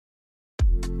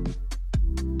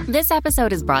This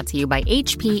episode is brought to you by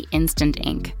HP Instant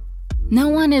Ink. No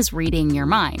one is reading your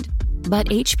mind, but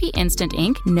HP Instant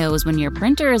Ink knows when your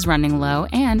printer is running low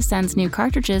and sends new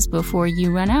cartridges before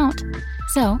you run out.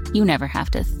 So you never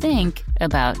have to think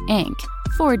about ink.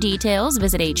 For details,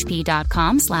 visit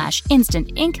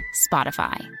hp.com/instant ink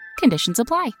Spotify. Conditions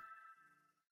apply.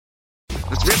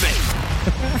 Let's rip it.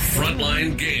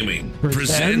 Frontline Gaming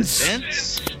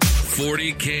presents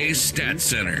 40K Stat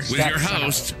Center with your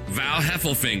host, Val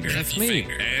Heffelfinger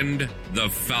and the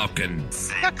Falcon.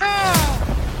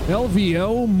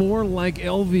 LVO, more like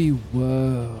LV.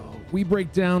 Whoa. We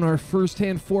break down our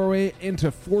first-hand foray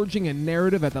into forging a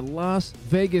narrative at the Las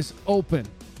Vegas Open.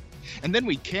 And then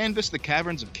we canvass the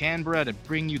caverns of Canberra to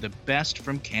bring you the best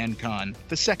from CanCon,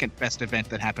 the second best event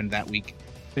that happened that week.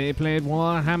 They played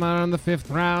Warhammer in the 5th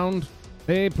round.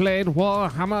 They played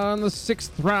Warhammer in the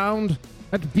 6th round.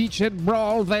 At Beachhead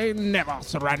Brawl, they never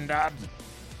surrendered.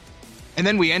 And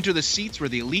then we enter the seats where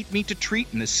the elite meet to treat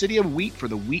in the City of Wheat for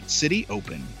the Wheat City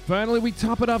Open. Finally, we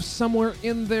top it off somewhere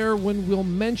in there when we'll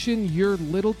mention your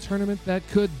little tournament that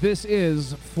could. This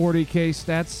is 40K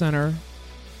Stats Center.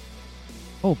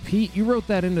 Oh, Pete, you wrote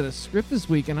that into the script this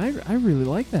week, and I really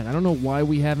like that. I don't know why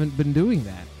we haven't been doing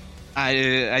that.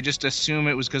 I just assume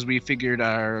it was because we figured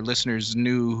our listeners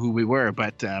knew who we were,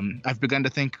 but I've begun to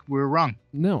think we're wrong.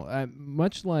 No,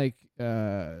 much like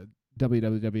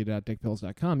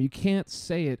www.dickpills.com, you can't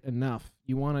say it enough.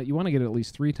 You want to get it at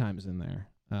least 3 times in there.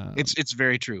 It's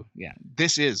very true. Yeah,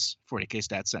 this is 40K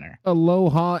Stats Center.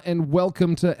 Aloha and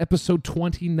welcome to episode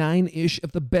 29-ish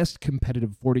of the best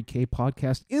competitive 40K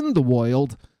podcast in the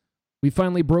world. We've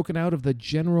finally broken out of the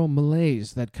general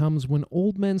malaise that comes when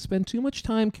old men spend too much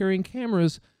time carrying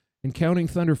cameras and counting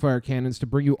Thunderfire cannons to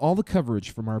bring you all the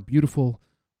coverage from our beautiful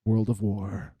World of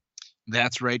War.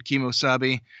 That's right,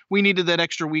 Kimosabi. We needed that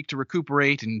extra week to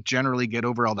recuperate and generally get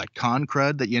over all that con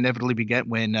crud that you inevitably get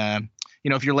when,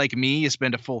 if you're like me, you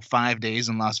spend a full 5 days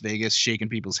in Las Vegas shaking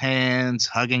people's hands,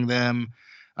 hugging them,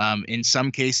 in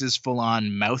some cases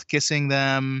full-on mouth-kissing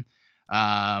them.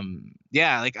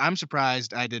 I'm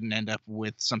surprised I didn't end up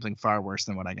with something far worse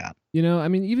than what I got.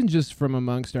 Even just from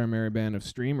amongst our merry band of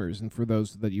streamers, and for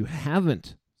those that you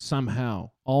haven't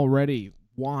somehow already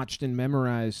watched and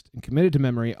memorized and committed to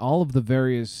memory all of the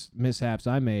various mishaps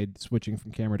I made switching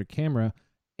from camera to camera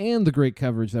and the great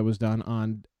coverage that was done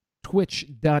on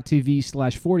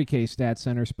twitch.tv/40K Stats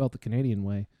Center, spelt the Canadian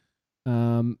way.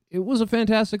 It was a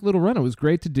fantastic little run. It was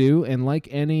great to do. And like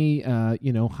any,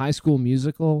 high school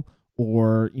musical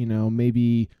or,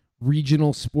 maybe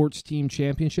regional sports team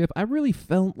championship, I really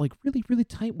felt like really, really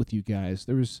tight with you guys.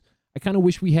 I kind of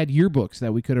wish we had yearbooks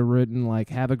that we could have written like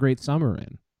 "Have a great summer"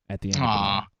 in at the end.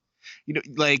 Aww.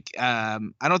 I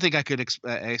don't think I could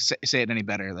say it any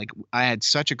better. Like, I had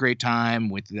such a great time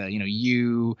with,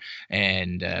 you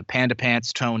and Panda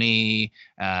Pants Tony,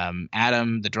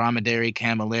 Adam, the Dromedary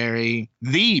Camilleri,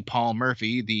 the Paul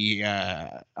Murphy,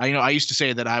 I used to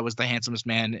say that I was the handsomest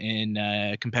man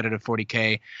in competitive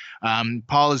 40K.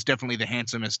 Paul is definitely the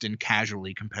handsomest in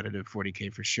casually competitive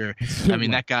 40K for sure. I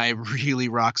mean, that guy really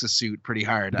rocks a suit pretty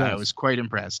hard. I was quite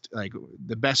impressed. Like,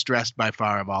 the best dressed by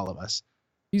far of all of us.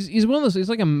 He's one of those. He's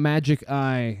like a Magic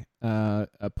Eye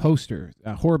a poster.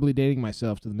 Horribly dating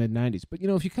myself to the mid-90s. But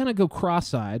if you kind of go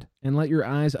cross-eyed and let your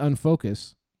eyes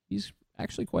unfocus, he's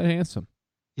actually quite handsome.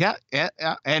 Yeah.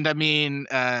 And I mean,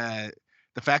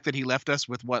 the fact that he left us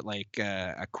with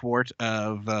a quart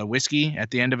of whiskey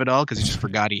at the end of it all because he just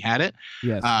forgot he had it.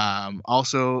 Yes.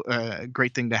 Also a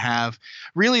great thing to have.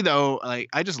 Really though,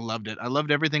 I just loved it. I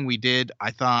loved everything we did.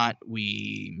 I thought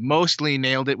we mostly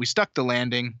nailed it. We stuck the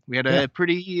landing. We had a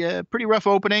pretty rough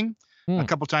opening. A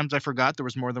couple times I forgot there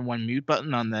was more than one mute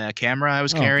button on the camera I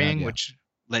was carrying, God, yeah. which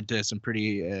led to some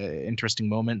pretty interesting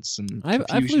moments. And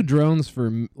I flew drones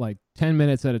for like 10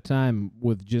 minutes at a time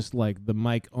with just like the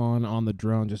mic on the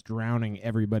drone, just drowning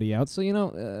everybody out. So,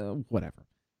 whatever.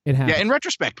 It happened. Yeah, in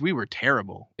retrospect, we were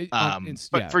terrible,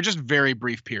 for just very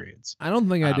brief periods. I don't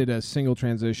think I did a single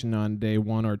transition on day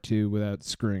 1 or 2 without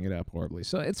screwing it up horribly.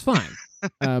 So it's fine.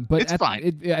 But it's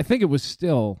fine. I think it was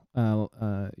still,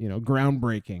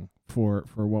 groundbreaking for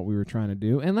what we were trying to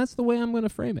do. And that's the way I'm going to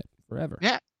frame it forever.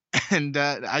 Yeah. And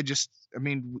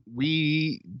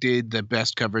we did the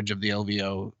best coverage of the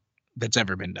LVO that's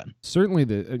ever been done. Certainly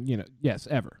yes,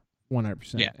 ever.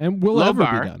 100%. Yeah. And will ever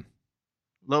be done.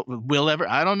 Will ever?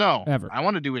 I don't know. Ever. I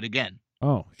want to do it again.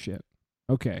 Oh, shit.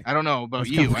 Okay. I don't know about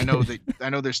you. I know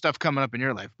there's stuff coming up in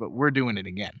your life, but we're doing it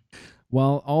again.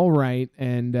 Well, all right.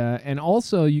 And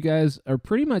also you guys are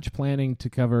pretty much planning to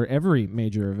cover every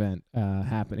major event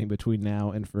happening between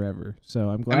now and forever. So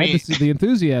I'm glad to see the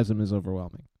enthusiasm is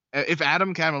overwhelming. if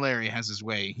Adam Camilleri has his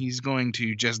way, he's going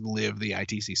to just live the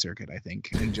ITC circuit, I think,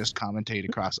 and just commentate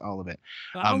across all of it.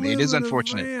 It is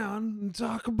unfortunate. And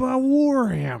talk about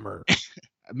Warhammer.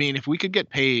 I mean, if we could get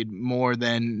paid more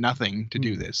than nothing to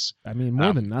do this. I mean,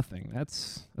 more than nothing.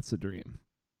 That's a dream.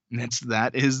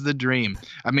 That is the dream.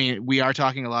 I mean, we are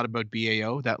talking a lot about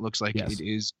BAO. That looks like it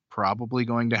is probably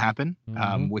going to happen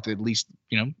with at least,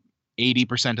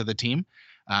 80% of the team.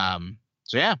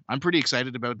 So yeah, I'm pretty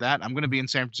excited about that. I'm going to be in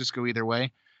San Francisco either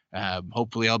way.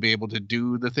 Hopefully I'll be able to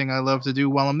do the thing I love to do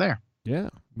while I'm there. Yeah,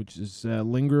 which is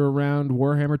linger around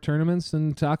Warhammer tournaments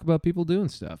and talk about people doing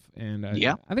stuff. And I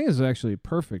think it's actually a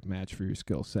perfect match for your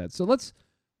skill set. So let's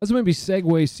maybe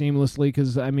segue seamlessly,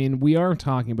 because I mean, we are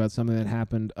talking about something that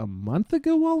happened a month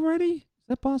ago already. Is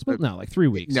that possible? No, like 3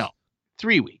 weeks. No,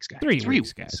 3 weeks, guys. 3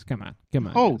 weeks, guys. Come on.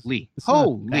 Holy. It's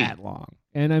not that long.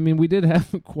 And I mean, we did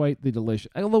have quite the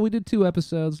delicious, although we did 2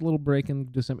 episodes, a little break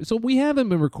in December. So we haven't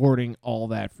been recording all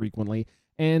that frequently.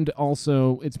 And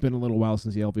also, it's been a little while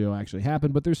since the LVO actually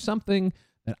happened. But there's something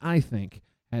that I think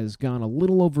has gone a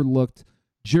little overlooked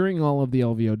during all of the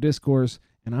LVO discourse.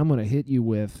 And I'm going to hit you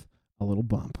with a little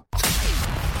bump.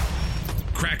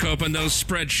 Crack open those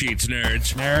spreadsheets,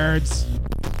 nerds.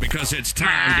 Because it's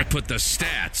time to put the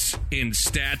stats in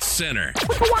Stats Center.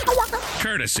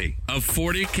 Courtesy of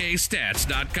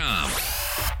 40kstats.com.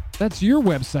 That's your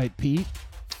website, Pete.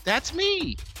 That's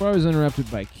me. Before I was interrupted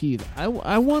by Keith,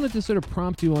 I wanted to sort of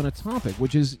prompt you on a topic,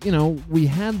 which is, we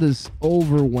had this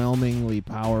overwhelmingly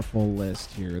powerful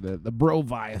list here, the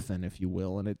Broviathan, if you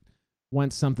will, and it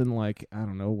went something like, I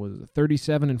don't know, was it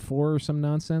 37-4 or some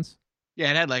nonsense? Yeah,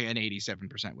 it had like an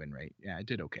 87% win rate. Yeah, it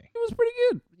did okay. It was pretty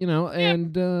good,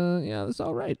 and that's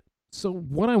all right. So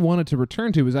what I wanted to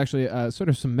return to was actually sort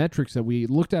of some metrics that we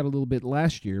looked at a little bit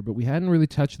last year, but we hadn't really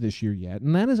touched this year yet,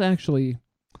 and that is actually,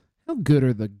 how good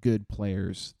are the good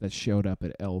players that showed up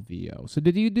at LVO? So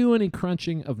did you do any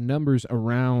crunching of numbers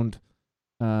around,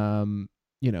 the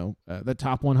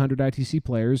top 100 ITC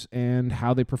players and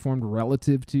how they performed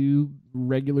relative to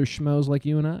regular schmoes like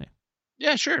you and I?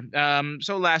 Yeah, sure.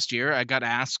 So last year I got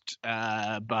asked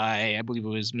by, I believe it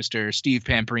was Mr. Steve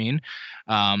Pamprine,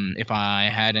 if I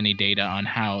had any data on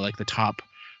how like the top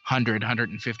 100,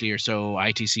 150 or so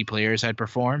ITC players had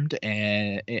performed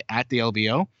at the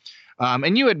LVO.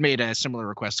 And you had made a similar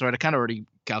request, so I'd kind of already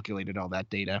calculated all that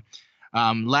data.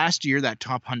 Last year, that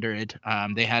top 100,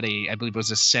 they had I believe it was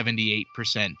a 78%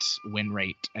 win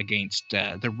rate against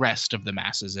the rest of the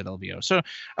masses at LVO. So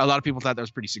a lot of people thought that was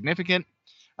pretty significant.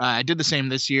 I did the same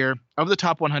this year. Of the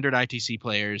top 100 ITC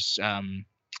players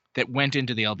that went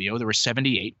into the LVO, there were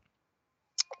 78.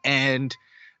 And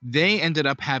they ended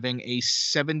up having a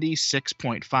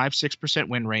 76.56%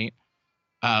 win rate.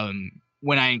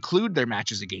 When I include their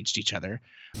matches against each other,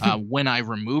 when I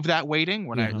remove that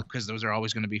weighting, because those are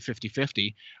always going to be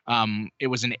 50-50, it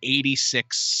was an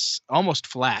 86, almost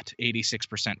flat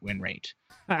 86% win rate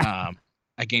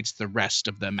against the rest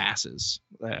of the masses,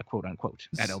 quote unquote,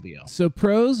 at LVO. So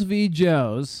pros v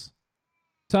Joes,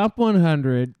 top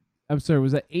 100, I'm sorry,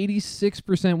 was that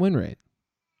 86% win rate?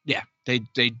 Yeah, they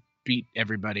beat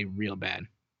everybody real bad.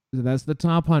 So that's the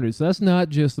top 100. So that's not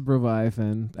just the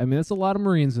Broviathan. I mean, that's a lot of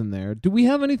Marines in there. Do we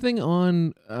have anything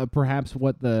on perhaps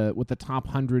what the top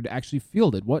 100 actually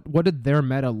fielded? What did their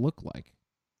meta look like?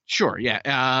 Sure, yeah.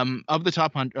 Of the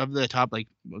top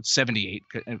 78,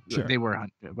 sure. They were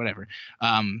whatever.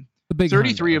 The big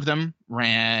 33 of them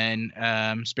ran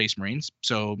Space Marines,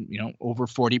 so over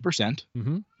 40%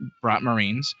 brought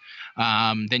Marines.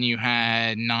 Then you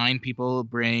had 9 people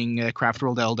bring Craft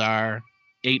World Eldar.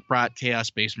 8 brought Chaos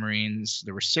Space Marines.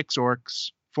 There were 6 Orcs,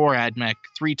 4 AdMech,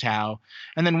 3 Tau,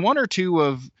 and then 1 or 2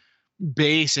 of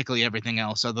basically everything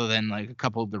else, other than like a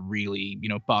couple of the really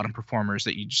bottom performers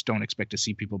that you just don't expect to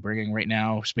see people bringing right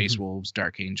now: Space Wolves,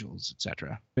 Dark Angels,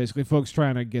 etc. Basically, folks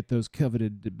trying to get those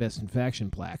coveted Best in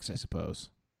Faction plaques, I suppose.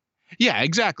 Yeah,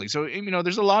 exactly. So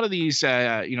there's a lot of these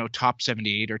top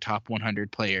 78 or top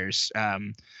 100 players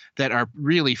that are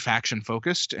really faction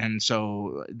focused, and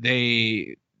so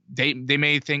they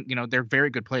may think they're very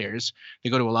good players. They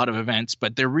go to a lot of events,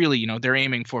 but they're really they're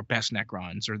aiming for best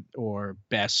Necrons or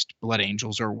best Blood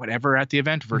Angels or whatever at the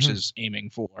event versus aiming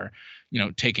for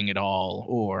taking it all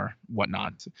or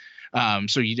whatnot.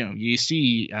 So you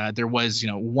see there was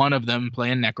one of them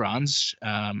playing Necrons.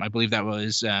 I believe that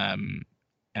was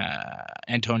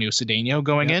Antonio Cedeno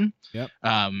going in. Yep.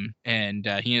 And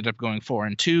he ended up going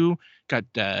 4-2. Got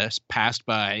passed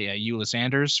by Eula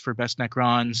Sanders for best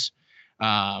Necrons.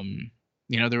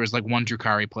 There was like one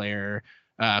Drukhari player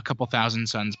a couple thousand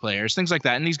Suns players, things like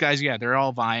that. And these guys, yeah, they're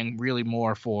all vying really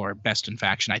more for best in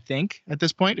faction, I think, at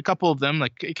this point. A couple of them,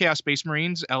 like Chaos Space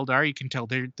Marines, Eldar, you can tell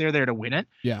they're there to win it.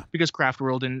 Yeah. Because Craft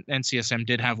World and CSM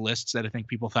did have lists that I think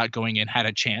people thought going in had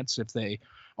a chance if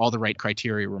all the right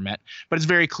criteria were met. But it's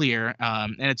very clear,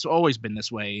 and it's always been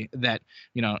this way, that,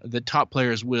 the top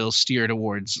players will steer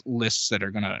towards lists that are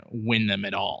going to win them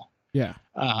at all. Yeah.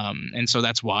 And so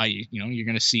that's why, you're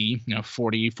going to see,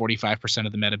 40-45%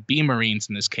 of the meta be Marines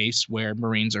in this case, where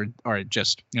Marines are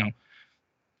just,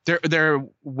 they're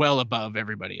well above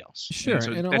everybody else. Sure.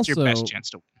 So and that's also your best chance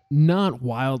to win. Not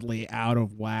wildly out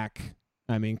of whack.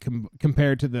 I mean,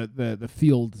 compared to the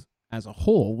field as a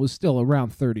whole, was still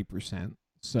around 30%.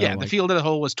 So yeah, the field as a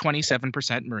whole was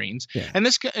 27% Marines. Yeah. And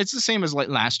it's the same as like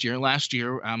last year. Last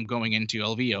year, going into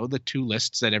LVO, the two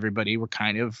lists that everybody were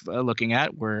kind of looking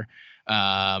at were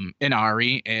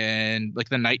Inari and like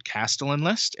the Knight Castellan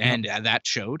list. And that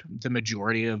showed the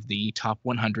majority of the top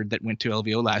 100 that went to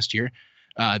LVO last year.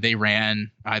 They ran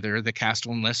either the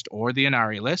Castellan list or the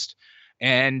Inari list.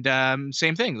 And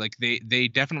same thing, like they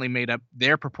definitely made up,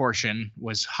 their proportion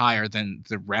was higher than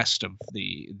the rest of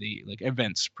the like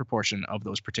events proportion of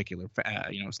those particular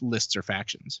lists or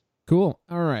factions. Cool.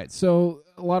 All right. So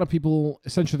a lot of people,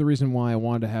 essentially the reason why I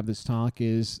wanted to have this talk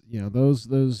is,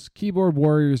 those keyboard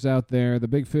warriors out there, the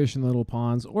big fish in the little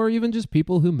ponds, or even just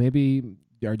people who maybe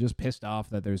are just pissed off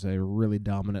that there's a really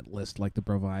dominant list like the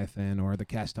Broviathan or the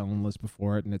Castellan list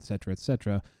before it, and et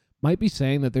cetera, might be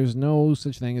saying that there's no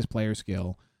such thing as player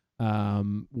skill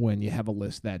when you have a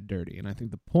list that dirty. And I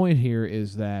think the point here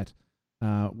is that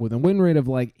with a win rate of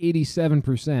like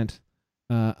 87%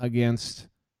 against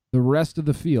the rest of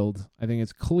the field, I think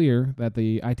it's clear that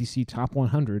the ITC top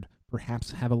 100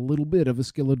 perhaps have a little bit of a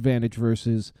skill advantage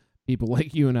versus people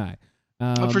like you and I.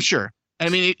 For sure. I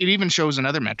mean, it even shows in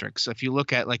other metrics. If you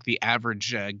look at like the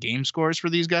average game scores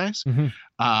for these guys,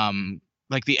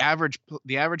 like the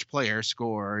average player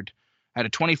scored at a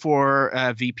 24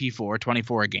 VP4,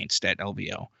 24 against at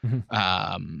LVO.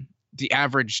 The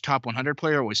average top 100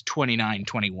 player was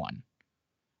 29-21.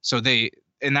 So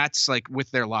and that's like with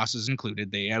their losses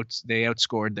included, they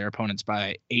outscored their opponents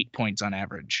by 8 points on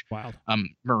average. Wow.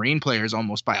 Marine players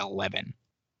almost by 11.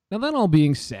 Now, that all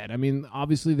being said, I mean,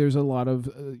 obviously there's a lot of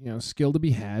skill to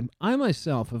be had. I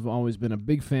myself have always been a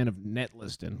big fan of net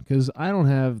listing because I don't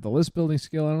have the list building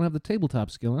skill, I don't have the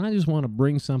tabletop skill, and I just want to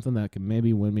bring something that can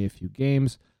maybe win me a few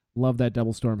games. Love that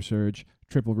double Storm Surge,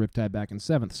 triple Riptide back in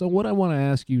 7th. So what I want to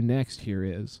ask you next here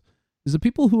is the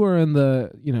people who are in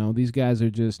the, these guys are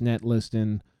just net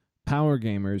listing power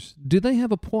gamers, do they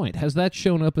have a point? Has that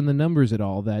shown up in the numbers at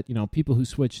all that, people who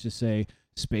switch to, say,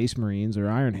 Space Marines or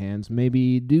Iron Hands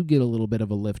maybe do get a little bit of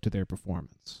a lift to their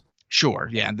performance? Sure.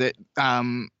 Yeah.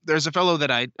 There's a fellow that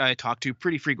I talk to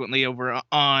pretty frequently over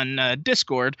on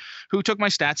Discord who took my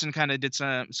stats and kind of did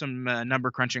some number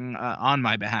crunching on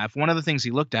my behalf. One of the things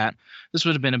he looked at, this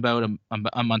would have been about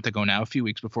a month ago now, a few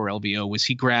weeks before LVO, was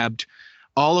he grabbed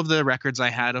all of the records I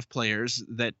had of players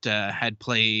that had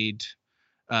played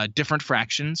different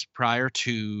fractions prior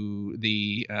to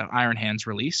the Iron Hands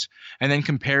release, and then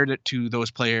compared it to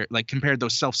compared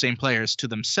those self-same players to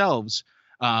themselves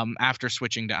after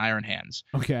switching to Iron Hands.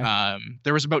 Okay.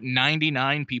 There was about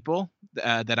 99 people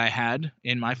that I had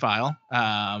in my file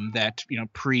that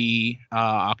pre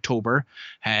October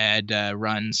had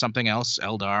run something else,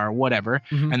 Eldar, whatever,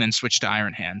 and then switched to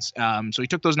Iron Hands. So he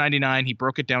took those 99, he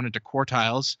broke it down into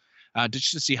quartiles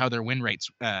just to see how their win rates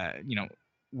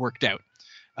worked out.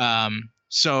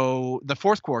 So the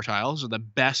fourth quartiles are the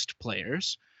best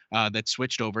players that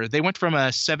switched over. They went from a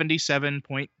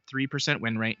 77.3%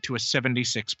 win rate to a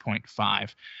 76.5%.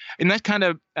 And that kind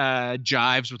of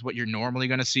jives with what you're normally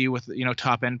going to see with,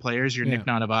 top end players, your Nick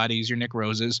Nanavadis, your Nick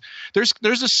Roses. There's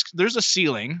a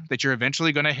ceiling that you're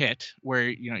eventually going to hit where,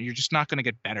 you're just not going to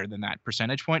get better than that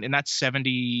percentage point. And that's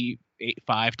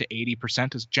 75 to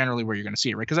 80% is generally where you're going to see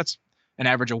it, right? Because that's an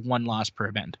average of one loss per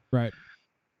event. Right.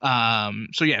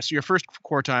 So your fourth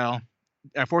quartile,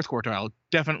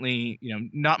 definitely,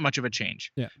 not much of a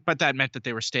change. Yeah. But that meant that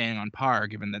they were staying on par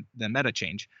given the meta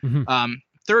change.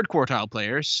 Third quartile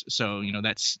players, so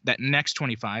that's that next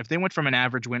 25. They went from an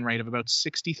average win rate of about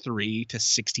 63 to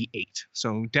 68.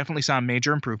 So definitely saw a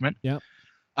major improvement. Yeah.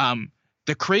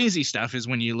 The crazy stuff is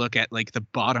when you look at like the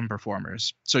bottom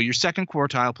performers. So your second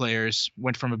quartile players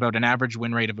went from about an average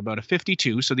win rate of about a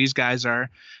 52. So these guys are,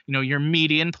 your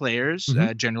median players.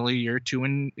 Generally, your 3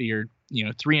 and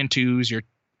 2s, your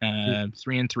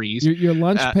 3 and 3s. Your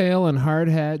lunch pail and hard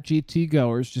hat GT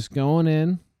goers just going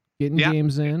in, getting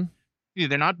games in. Yeah,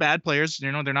 they're not bad players.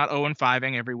 They're not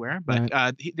 0-5ing everywhere, but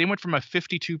they went from a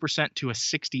 52% to a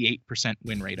 68%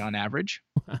 win rate on average.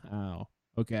 Wow.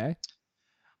 Okay.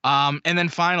 And then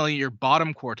finally, your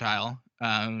bottom quartile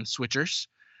switchers.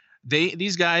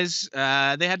 These guys, they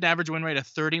had an average win rate of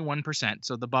 31%.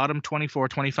 So the bottom 24,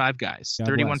 25 guys,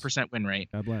 31% win rate.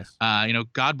 God bless.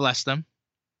 God bless them.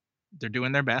 They're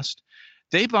doing their best.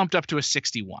 They bumped up to a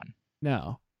 61.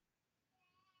 No.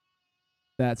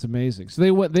 That's amazing. So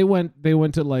they went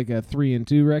to like a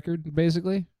 3-2 record,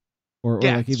 basically? Or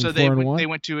like even so 4-1? They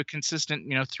went to a consistent,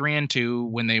 3-2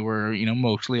 when they were,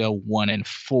 mostly a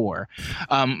 1-4.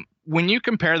 When you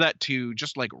compare that to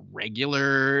just like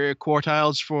regular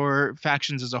quartiles for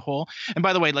factions as a whole, and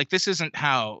by the way, like this isn't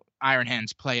how Iron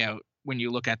Hands play out when you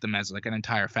look at them as like an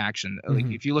entire faction. Like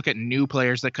if you look at new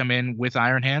players that come in with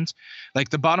Iron Hands,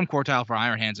 like the bottom quartile for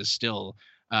Iron Hands is still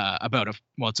it's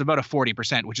about a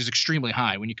 40%, which is extremely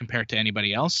high when you compare it to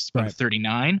anybody else. It's about a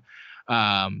 39.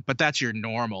 But that's your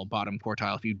normal bottom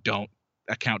quartile if you don't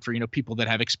account for, people that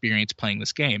have experience playing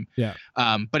this game. Yeah.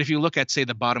 But if you look at, say,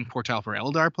 the bottom quartile for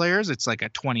Eldar players, it's like a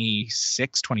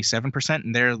 26, 27%,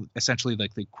 and they're essentially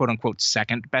like the quote unquote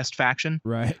second best faction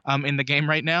in the game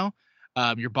right now.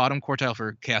 Your bottom quartile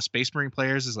for Chaos Space Marine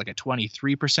players is like a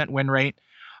 23% win rate.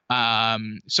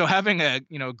 So having a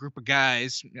group of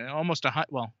guys,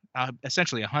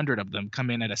 essentially 100 of them come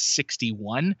in at a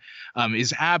 61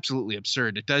 is absolutely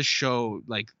absurd. It does show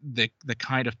like the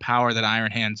kind of power that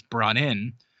Iron Hands brought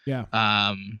in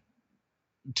to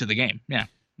the game. Yeah.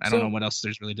 I don't know what else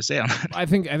there's really to say on that. I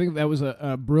think that was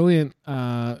a brilliant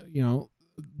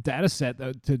data set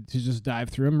to just dive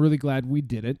through. I'm really glad we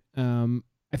did it.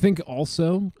 I think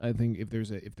if there's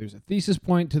a thesis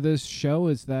point to this show,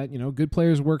 is that good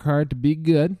players work hard to be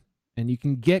good, and you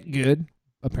can get good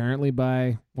apparently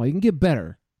you can get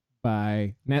better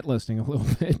by net listing a little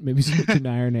bit, maybe switching to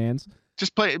Iron Hands.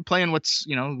 Just playing what's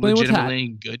legitimately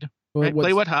good. Right?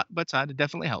 Play what's hot. It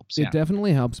definitely helps. It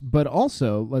definitely helps, but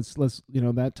also let's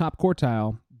that top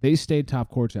quartile. They stayed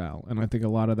top quartile, and I think a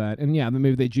lot of that, and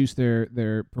maybe they juiced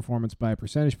their performance by a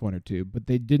percentage point or two, but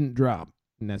they didn't drop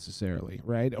necessarily,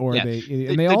 right? Or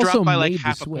they also by made like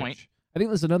half the switch. A point. I think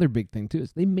that's another big thing too,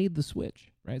 is they made the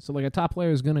switch, right? So like a top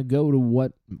player is going to go to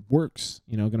what works,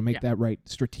 going to make that right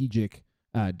strategic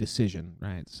decision,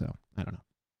 right? So I don't know.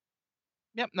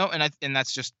 Yep. No, and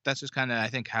that's just kind of I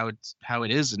think how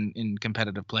it is in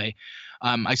competitive play.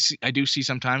 I do see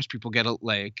sometimes people get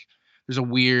there's a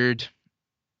weird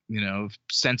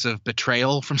sense of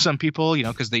betrayal from some people,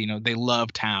 because they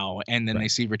love Tau, and then they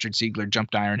see Richard Siegler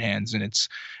jump to Iron Hands, and it's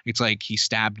like he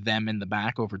stabbed them in the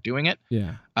back over doing it.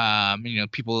 Yeah.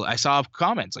 People, I saw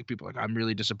comments like people I'm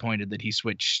really disappointed that he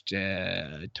switched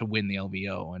to win the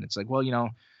LVO, and it's like, well,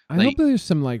 I hope there's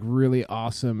some like really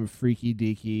awesome freaky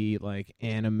deaky like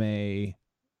anime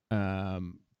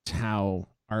Tau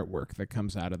artwork that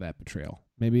comes out of that betrayal.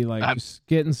 Maybe like just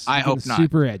getting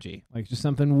super edgy, like just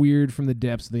something weird from the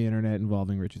depths of the internet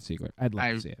involving Richard Siegler. I'd love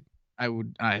to see it.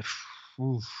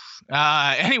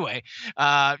 Anyway,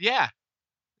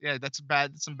 that's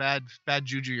some bad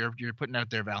juju you're putting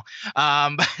out there, Val.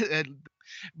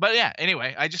 But yeah,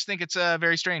 anyway, I just think it's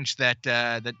very strange that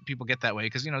people get that way,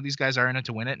 because these guys are in it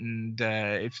to win it, and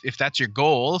if that's your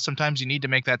goal, sometimes you need to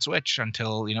make that switch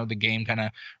until the game kind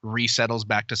of resettles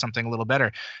back to something a little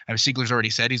better. Siegler's already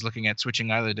said he's looking at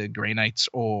switching either to Grey Knights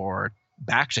or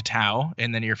back to Tau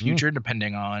in the near future,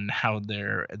 depending on how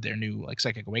their new like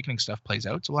Psychic Awakening stuff plays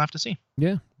out. So we'll have to see.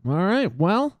 Yeah. All right.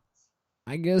 Well,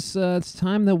 I guess it's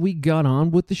time that we got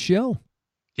on with the show.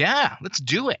 Yeah, let's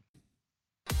do it.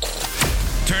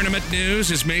 Tournament news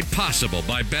is made possible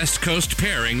by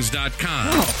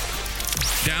BestCoastPairings.com.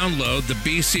 Download the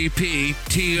BCP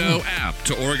TO app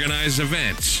to organize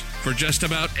events for just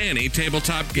about any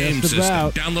tabletop game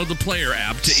system. Download the player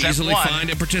app to easily find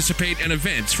and participate in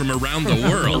events from around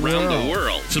the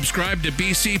world. Subscribe to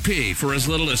BCP for as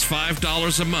little as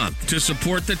 $5 a month to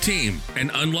support the team and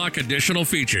unlock additional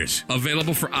features.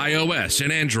 Available for iOS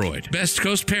and Android.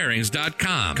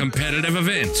 BestCoastPairings.com. Competitive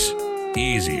events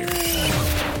easier.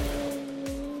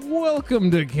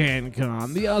 Welcome to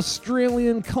CanCon, the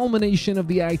Australian culmination of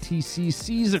the ITC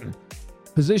season.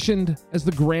 Positioned as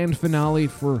the grand finale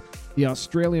for the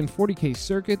Australian 40K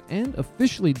circuit and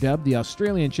officially dubbed the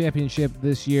Australian Championship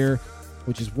this year,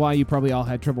 which is why you probably all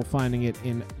had trouble finding it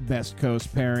in Best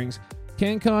Coast Pairings.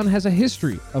 CanCon has a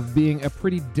history of being a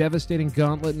pretty devastating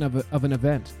gauntlet of an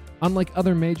event. Unlike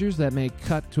other majors that may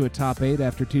cut to a top 8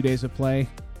 after 2 days of play,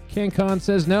 CanCon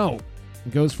says no.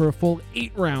 It goes for a full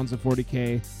 8 rounds of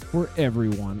 40K for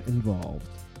everyone involved.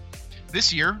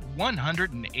 This year,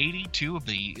 182 of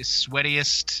the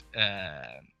sweatiest,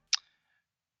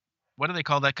 what do they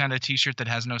call that kind of t-shirt that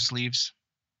has no sleeves?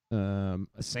 A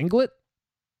singlet?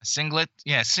 Singlet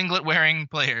wearing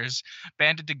players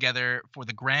banded together for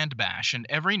the Grand Bash, and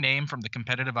every name from the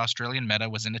competitive Australian meta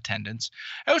was in attendance,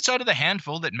 outside of the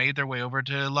handful that made their way over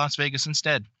to Las Vegas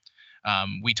instead.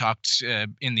 We talked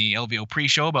in the LVO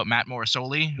pre-show about Matt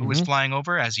Morrisoli, who was flying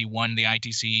over as he won the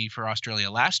ITC for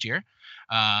Australia last year.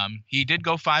 He did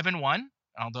go 5-1,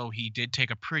 although he did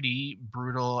take a pretty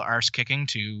brutal arse kicking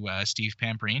to Steve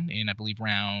Pamprine in, I believe,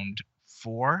 round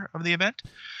 4 of the event.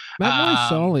 Matt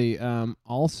Morrisoli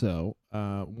also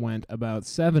went about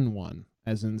 7-1,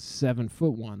 as in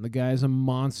 7'1". The guy is a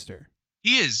monster.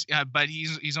 He is, but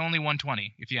he's only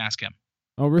 120 if you ask him.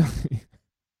 Oh, really?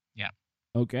 Yeah.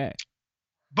 Okay.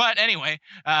 But anyway,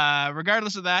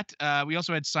 regardless of that, we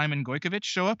also had Simon Gojkovic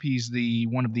show up. He's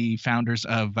one of the founders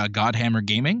of Godhammer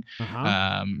Gaming,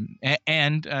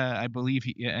 and I believe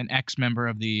an ex-member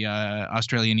of the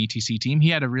Australian ETC team. He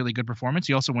had a really good performance.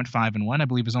 He also went 5-1. I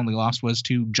believe his only loss was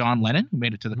to John Lennon, who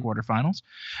made it to the quarterfinals.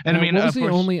 And I mean, what was the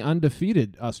only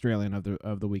undefeated Australian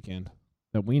of the weekend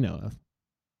that we know of?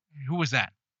 Who was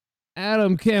that?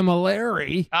 Adam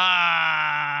Camilleri.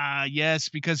 Yes,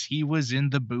 because he was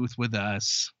in the booth with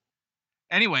us.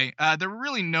 Anyway, there were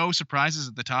really no surprises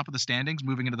at the top of the standings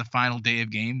moving into the final day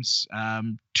of games.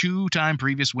 2-time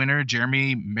previous winner,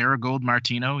 Jeremy Marigold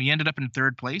Martino, he ended up in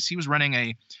 3rd place. He was running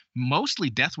a mostly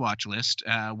Deathwatch list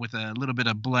with a little bit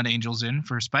of Blood Angels in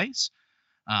for spice.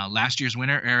 Last year's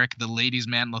winner, Eric the Ladies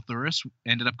Man Lathuris,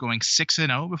 ended up going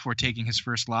 6-0 before taking his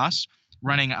first loss,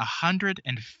 running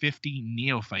 150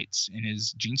 neophytes in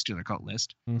his Genestealer cult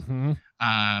list.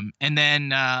 And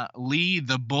then Lee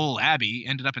the Bull Abbey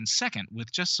ended up in 2nd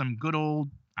with just some good old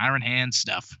Iron Hand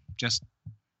stuff. Just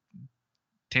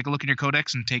take a look in your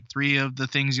codex and take 3 of the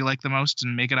things you like the most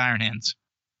and make it Iron Hands.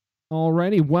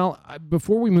 Alrighty, well,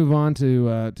 before we move on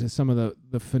to some of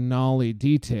the finale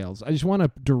details, I just want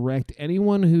to direct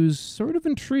anyone who's sort of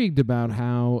intrigued about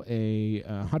how a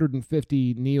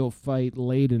 150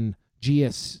 neophyte-laden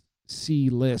GSC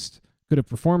list could have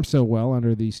performed so well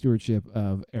under the stewardship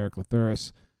of Eric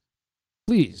Lathuris.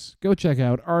 Please go check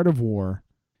out Art of War.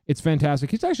 It's fantastic.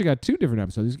 He's actually got 2 different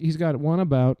episodes. He's got one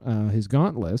about his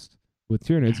Gaunt list with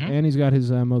Tyranids, and he's got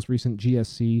his most recent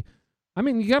GSC. I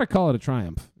mean, you got to call it a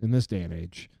triumph in this day and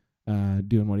age,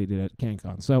 doing what he did at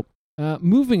CanCon. So,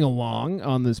 moving along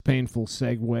on this painful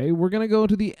segue, we're going to go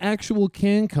to the actual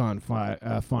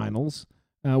CanCon finals,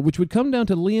 which would come down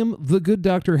to Liam the Good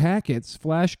Dr. Hackett's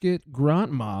Flashgit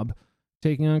Grant Mob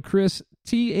taking on Chris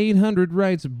T800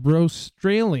 Wright's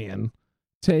Brostralian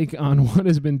take on what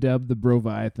has been dubbed the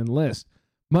Broviathan list.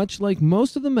 Much like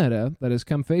most of the meta that has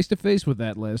come face-to-face with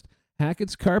that list,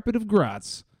 Hackett's Carpet of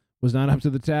Grots was not up to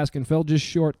the task and fell just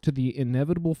short to the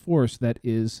inevitable force that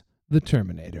is the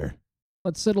Terminator.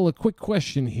 Let's settle a quick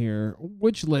question here.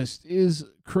 Which list is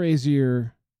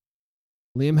crazier,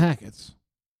 Liam Hackett's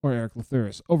or Eric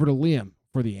Lathuris? Over to Liam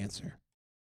for the answer.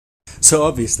 So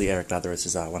obviously Eric Lathuris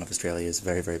is one of Australia's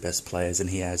very, very best players, and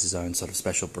he has his own sort of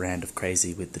special brand of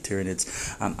crazy with the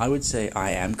Tyranids. I would say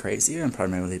I am crazier, and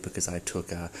primarily because I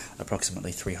took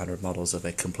approximately 300 models of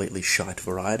a completely shite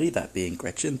variety, that being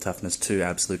Gretchen, toughness 2,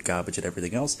 absolute garbage and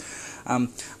everything else. I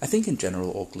think in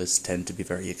general Orc lists tend to be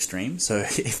very extreme, so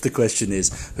if the question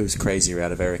is who's crazier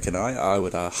out of Eric and I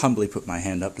would humbly put my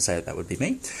hand up to say that would be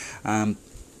me.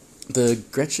 The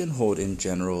Gretchen Horde in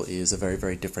general is a very,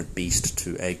 very different beast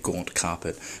to a Gaunt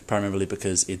Carpet, primarily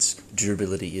because its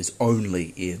durability is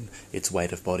only in its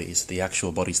weight of bodies. The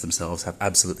actual bodies themselves have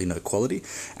absolutely no quality,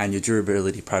 and your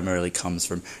durability primarily comes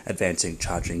from advancing,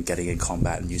 charging, getting in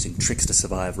combat, and using tricks to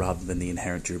survive rather than the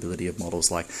inherent durability of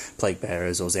models like Plague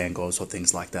Bearers or Zangors or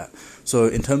things like that. So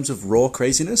in terms of raw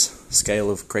craziness, scale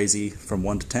of crazy from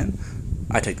 1 to 10,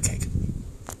 I take the cake.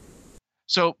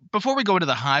 So before we go into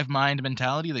the hive mind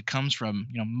mentality that comes from,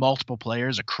 multiple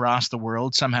players across the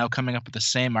world somehow coming up with the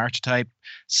same archetype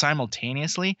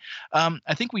simultaneously,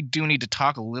 I think we do need to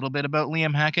talk a little bit about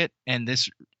Liam Hackett and this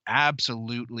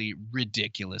absolutely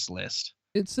ridiculous list.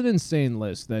 It's an insane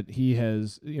list that he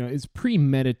has, it's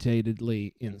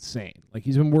premeditatedly insane. Like,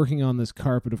 he's been working on this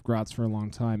Carpet of Grots for a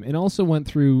long time and also went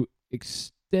through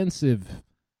extensive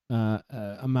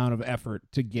amount of effort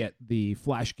to get the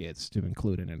Flashgits to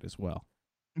include in it as well.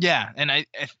 Yeah, and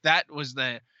if that was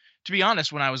to be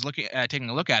honest, when I was taking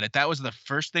a look at it, that was the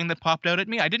first thing that popped out at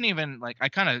me. I didn't even I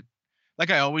kind of,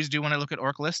 like I always do when I look at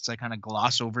Orc lists, I kind of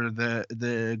gloss over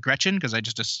the Gretchen because I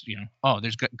just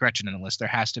there's Gretchen in the list, there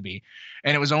has to be.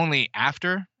 And it was only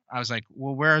after I was like,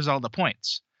 well, where's all the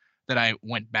points, that I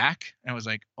went back and was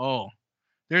like, oh,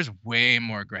 there's way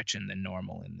more Gretchen than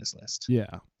normal in this list.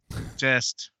 Yeah.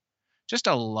 Just just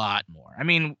a lot more. I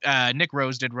mean, Nick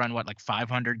Rose did run like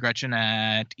 500 Gretchen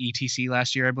at ETC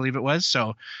last year, I believe it was.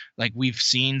 So like we've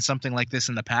seen something like this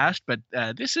in the past, but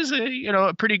this is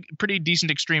a pretty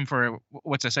decent extreme for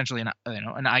what's essentially an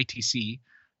ITC.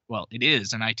 Well, it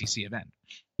is an ITC event.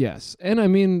 Yes, and I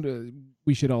mean,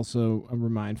 we should also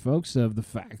remind folks of the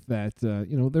fact that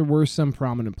there were some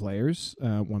prominent players.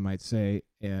 One might say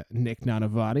Nick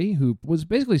Nanavati, who was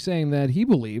basically saying that he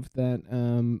believed that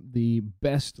the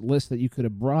best list that you could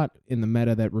have brought in the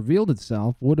meta that revealed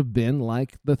itself would have been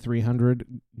like the 300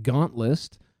 Gaunt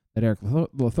list that Eric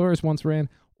Lathoris once ran,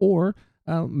 or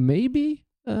maybe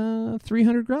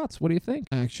 300 Grots. What do you think?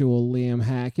 Actual Liam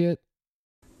Hackett.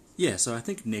 Yeah, so I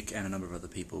think Nick and a number of other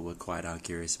people were quite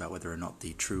curious about whether or not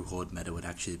the true Horde meta would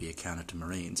actually be a counter to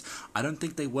Marines. I don't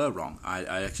think they were wrong. I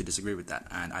actually disagree with that,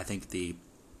 and I think the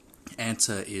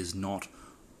answer is not,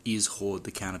 is Horde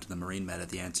the counter to the Marine meta?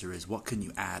 The answer is, what can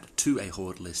you add to a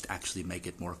Horde list to actually make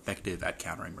it more effective at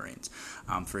countering Marines?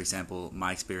 For example,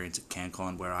 my experience at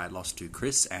CanCon, where I lost to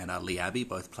Chris and Lee Abbey,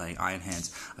 both playing Iron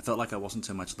Hands, I felt like I wasn't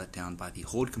so much let down by the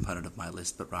Horde component of my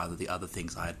list, but rather the other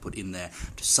things I had put in there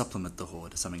to supplement the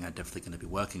Horde, something I'm definitely going to be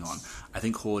working on. I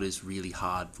think Horde is really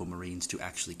hard for Marines to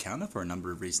actually counter for a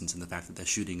number of reasons, and the fact that their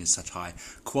shooting is such high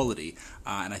quality,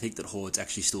 and I think that Hordes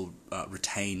actually still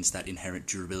retains that inherent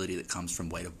durability that comes from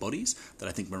weight of bodies that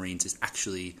I think Marines is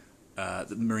actually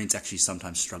Marines actually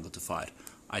sometimes struggle to fight.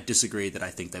 I disagree that I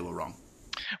think they were wrong.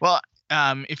 Well,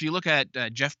 if you look at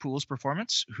Jeff Poole's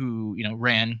performance, who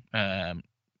ran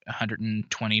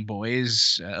 120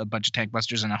 boys, a bunch of tank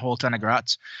busters, and a whole ton of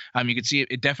grots, you could see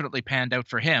it definitely panned out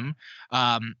for him.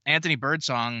 Anthony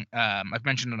Birdsong, I've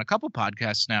mentioned on a couple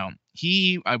podcasts now,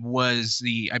 he was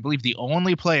I believe the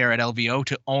only player at LVO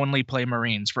to only play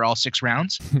Marines for all 6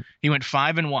 rounds. He went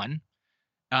 5-1.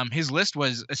 His list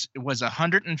was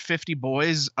 150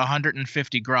 boys,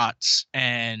 150 grots,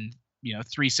 and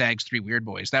 3 sags, 3 weird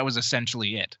boys. That was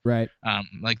essentially it. Right.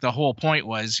 Like the whole point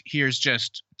was, here's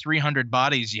just 300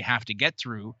 bodies you have to get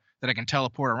through that I can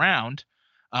teleport around.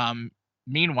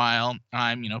 Meanwhile,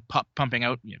 I'm pumping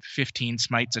out 15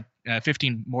 smites,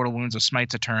 15 mortal wounds of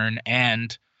smites a turn,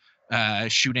 and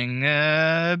shooting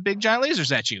big giant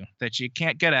lasers at you that you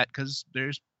can't get at because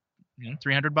there's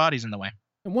 300 bodies in the way.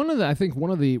 And one of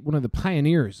the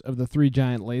pioneers of the 3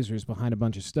 giant lasers behind a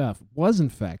bunch of stuff was in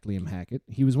fact Liam Hackett.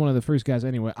 He was one of the first guys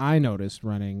anyway I noticed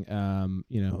running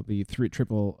the 3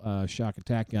 triple shock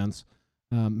attack guns.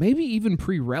 Maybe even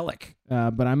pre-Relic,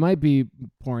 but I might be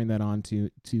pouring that on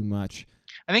too much.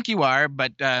 I think you are,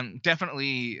 but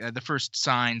definitely the first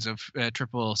signs of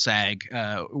triple SAG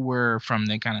were from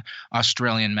the kind of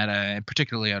Australian meta,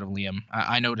 particularly out of Liam.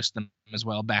 I noticed them as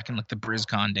well back in like the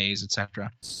BrizCon days, etc.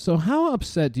 So how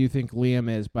upset do you think Liam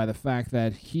is by the fact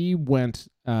that he went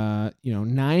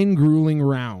 9 grueling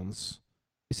rounds,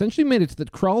 essentially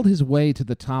crawled his way to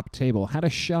the top table, had a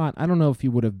shot? I don't know if he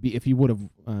would have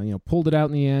pulled it out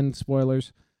in the end,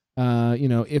 spoilers.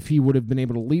 If he would have been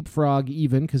able to leapfrog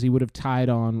even, because he would have tied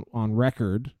on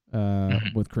record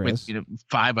with Chris. With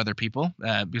 5 other people,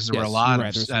 because there were a lot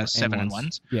of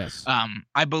 7-1s. Yes.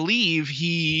 I believe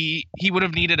he would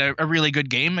have needed a really good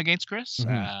game against Chris,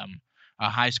 a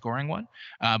high-scoring one,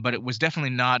 but it was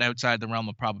definitely not outside the realm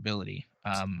of probability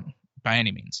by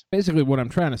any means. Basically, what I'm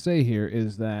trying to say here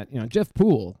is that Jeff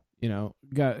Poole, he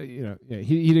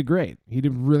did great. He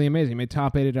did really amazing. He made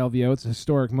top 8 at LVO. It's a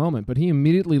historic moment, but he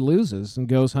immediately loses and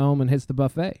goes home and hits the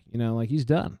buffet. He's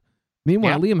done.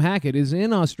 Meanwhile, Liam Hackett is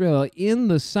in Australia in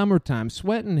the summertime,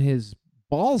 sweating his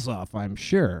balls off, I'm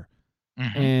sure,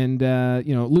 and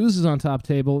loses on top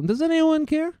table. And does anyone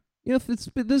care?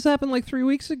 This happened like 3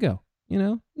 weeks ago.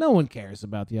 No one cares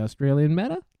about the Australian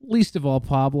meta, least of all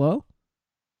Pablo.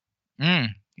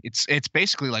 It's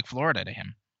basically like Florida to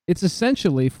him. It's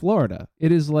essentially Florida.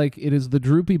 It is the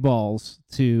droopy balls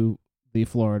to the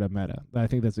Florida meta. I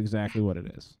think that's exactly what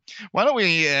it is. Why don't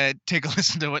we take a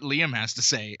listen to what Liam has to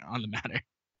say on the matter?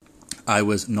 I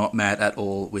was not mad at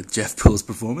all with Jeff Poole's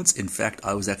performance. In fact,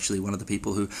 I was actually one of the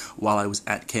people who, while I was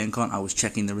at CanCon, I was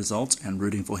checking the results and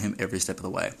rooting for him every step of the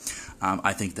way.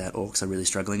 I think that Orcs are really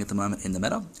struggling at the moment in the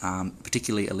meta,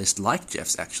 particularly a list like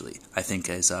Jeff's, actually. I think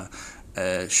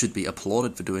should be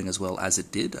applauded for doing as well as it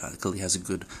did. Clearly has a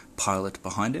good pilot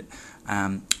behind it.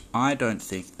 I don't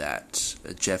think that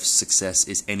Jeff's success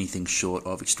is anything short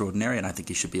of extraordinary, and I think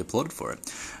he should be applauded for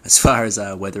it. As far as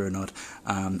whether or not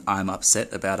I'm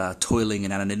upset about toiling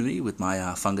in anonymity with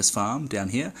my fungus farm down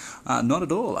here, not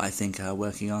at all. I think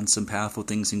working on some powerful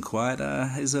things in quiet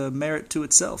is a merit to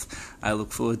itself. I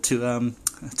look forward to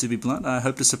be blunt, I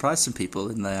hope to surprise some people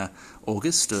in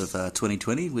August of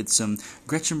 2020 with some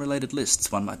Gretchen-related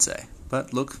lists, one might say.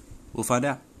 But look, We'll find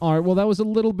out. All right, well, that was a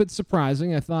little bit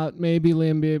surprising. I thought maybe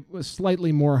Liam was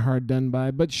slightly more hard done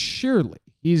by, but surely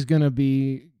he's going to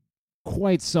be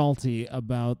quite salty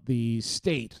about the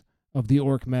state of the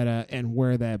orc meta and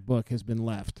where that book has been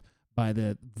left by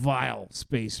the vile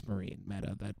Space Marine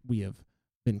meta that we have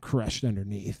been crushed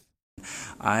underneath.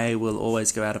 I will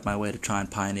always go out of my way to try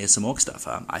and pioneer some orc stuff.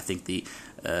 I think to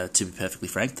be perfectly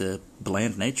frank, the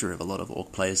bland nature of a lot of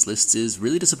orc players' lists is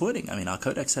really disappointing. I mean, our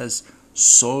codex has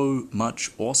so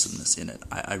much awesomeness in it.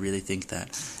 I really think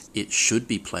that it should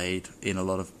be played in a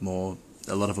lot of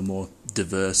a more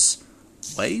diverse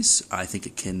ways. I think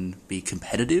it can be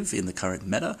competitive in the current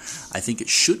meta. I think it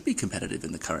should be competitive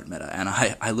in the current meta, and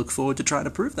I look forward to trying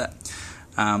to prove that.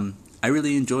 I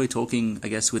really enjoy talking, I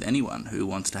guess, with anyone who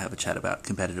wants to have a chat about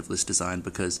competitive list design,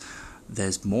 because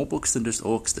there's more books than just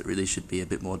orcs that really should be a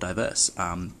bit more diverse.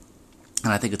 And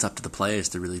I think it's up to the players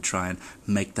to really try and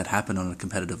make that happen on a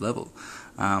competitive level.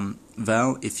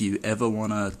 Val, if you ever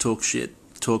want to talk shit,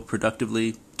 talk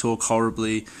productively, talk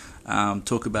horribly,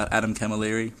 talk about Adam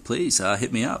Camilleri, please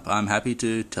hit me up. I'm happy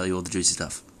to tell you all the juicy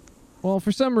stuff. Well,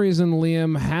 for some reason,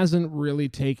 Liam hasn't really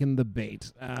taken the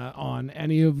bait on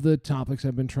any of the topics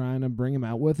I've been trying to bring him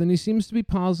out with, and he seems to be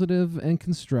positive and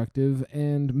constructive,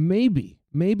 and maybe,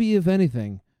 if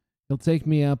anything, he'll take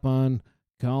me up on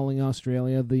calling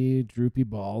Australia the droopy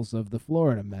balls of the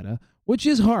Florida meta, which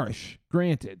is harsh,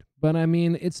 granted, but I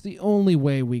mean, it's the only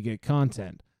way we get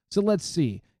content. So let's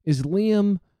see, is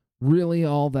Liam really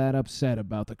all that upset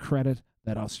about the credit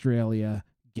that Australia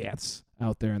gets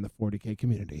out there in the 40K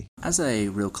community? As a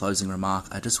real closing remark,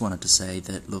 I just wanted to say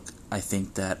that, look, I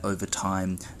think that over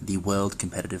time the world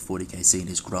competitive 40K scene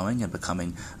is growing and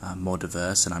becoming more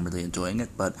diverse, and I'm really enjoying it,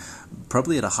 but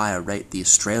probably at a higher rate, the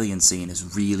Australian scene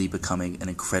is really becoming an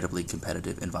incredibly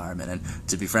competitive environment, and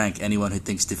to be frank, anyone who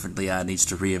thinks differently needs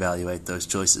to reevaluate those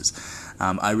choices.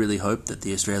 I really hope that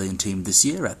the Australian team this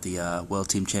year at the World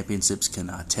Team Championships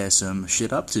can tear some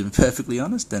shit up, to be perfectly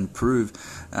honest, and prove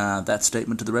that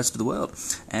statement to the rest of the world.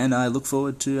 And I look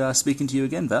forward to speaking to you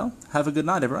again, Val. Have a good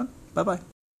night, everyone. Bye-bye.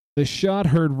 The shot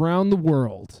heard round the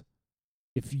world.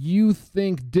 If you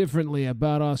think differently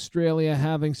about Australia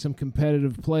having some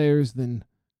competitive players, then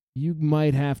you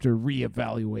might have to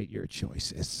reevaluate your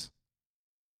choices.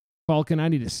 Falcon, I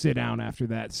need to sit down after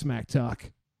that smack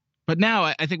talk. But now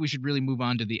I think we should really move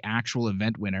on to the actual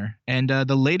event winner, and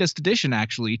the latest addition,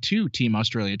 actually, to Team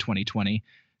Australia 2020,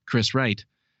 Chris Wright.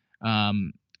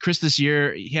 Chris this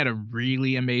year, he had a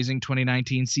really amazing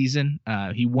 2019 season.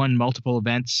 He won multiple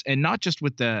events, and not just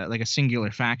with a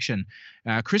singular faction.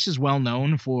 Chris is well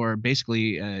known for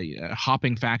basically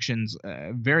hopping factions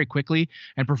very quickly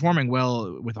and performing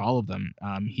well with all of them.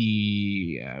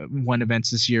 He won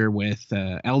events this year with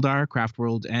Eldar,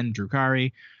 Craftworld, and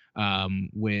Drukhari,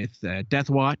 with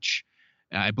Deathwatch.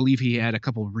 I believe he had a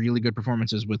couple really good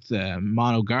performances with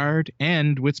Mono Guard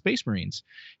and with Space Marines.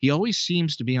 He always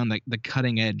seems to be on the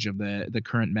cutting edge of the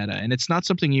current meta, and it's not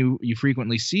something you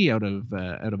frequently see out of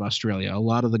Australia. A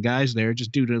lot of the guys there,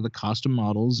 just due to the custom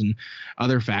models and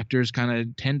other factors, kind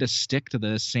of tend to stick to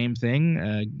the same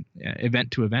thing,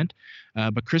 event to event.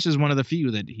 But Chris is one of the few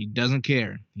that he doesn't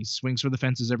care. He swings for the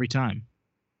fences every time.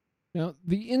 Now,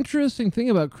 the interesting thing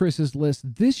about Chris's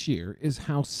list this year is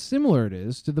how similar it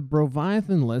is to the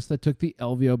Broviathan list that took the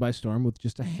LVO by storm with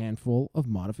just a handful of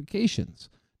modifications.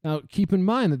 Now, keep in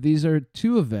mind that these are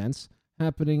two events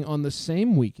happening on the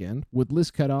same weekend with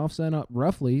list cutoffs at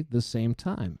roughly the same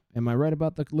time. Am I right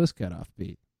about the list cutoff,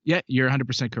 Pete? Yeah, you're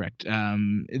 100% correct.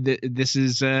 This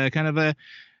is kind of a,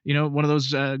 one of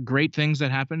those great things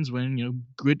that happens when,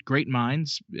 great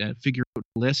minds figure out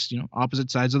lists, opposite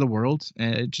sides of the world.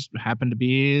 It just happened to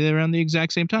be around the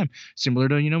exact same time. Similar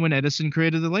to, when Edison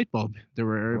created the light bulb. There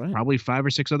were probably 5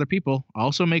 or 6 other people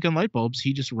also making light bulbs.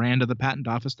 He just ran to the patent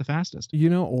office the fastest.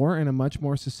 Or in a much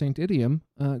more succinct idiom,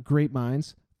 great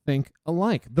minds think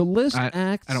alike. The list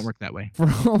acts, I don't work that way,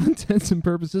 for all intents and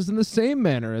purposes, in the same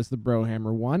manner as the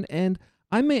Brohammer one, and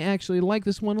I may actually like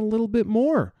this one a little bit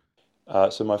more.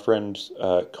 So my friend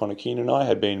Connor Keane and I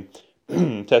had been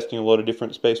testing a lot of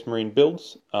different Space Marine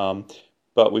builds,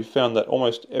 but we found that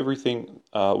almost everything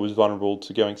was vulnerable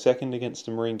to going second against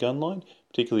the Marine gun line,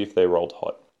 particularly if they rolled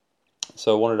hot.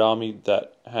 So I wanted an army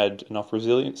that had enough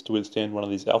resilience to withstand one of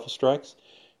these alpha strikes,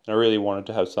 and I really wanted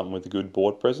to have something with a good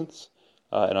board presence.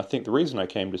 And I think the reason I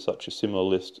came to such a similar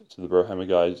list to the Brohammer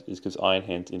guys is because Iron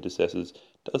Hands Intercessors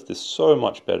does this so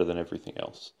much better than everything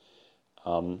else.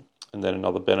 And then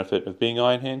another benefit of being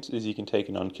Iron Hands is you can take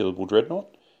an unkillable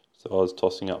Dreadnought. So I was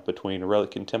tossing up between a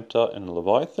Relic Contemptor and a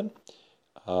Leviathan.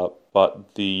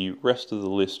 But the rest of the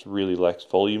list really lacks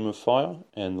volume of fire,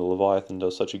 and the Leviathan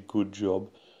does such a good job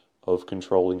of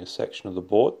controlling a section of the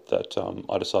board that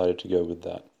I decided to go with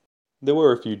that. There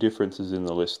were a few differences in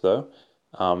the list though.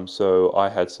 So I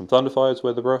had some Thunderfires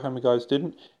where the Brohammer guys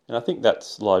didn't, and I think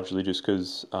that's largely just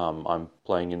because I'm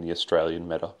playing in the Australian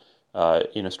meta.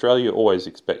 In Australia, you always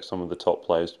expect some of the top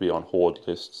players to be on Horde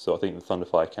lists, so I think the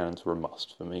Thunderfire cannons were a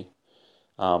must for me.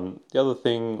 The other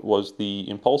thing was the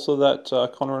Impulsor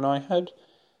that Connor and I had.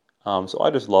 So I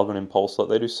just love an Impulsor.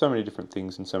 They do so many different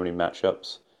things in so many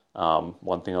matchups.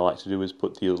 One thing I like to do is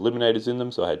put the Eliminators in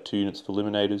them, so I had 2 units for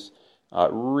Eliminators. It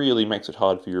really makes it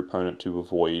hard for your opponent to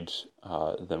avoid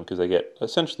them because they get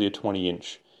essentially a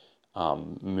 20-inch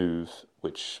move,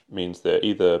 which means they're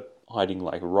either hiding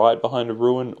like right behind a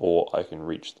ruin or I can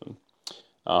reach them.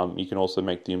 You can also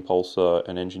make the Impulsor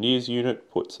an Engineers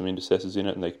unit, put some Intercessors in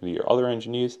it, and they can be your other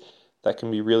Engineers. That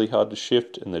can be really hard to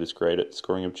shift, and that is great at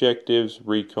scoring objectives,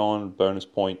 recon, bonus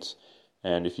points,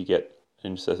 and if you get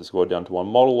Intercessor score down to 1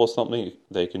 model or something,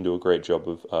 they can do a great job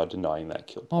of denying that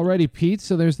kill. Alrighty, Pete.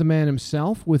 So there's the man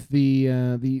himself with the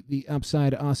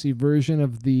upside Aussie version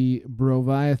of the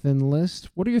Broviathan list.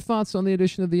 What are your thoughts on the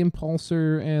addition of the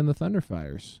Impulsor and the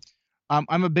Thunderfires?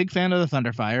 I'm a big fan of the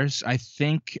Thunderfires. I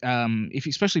think,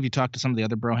 especially if you talk to some of the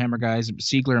other Brohammer guys,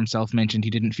 Siegler himself mentioned he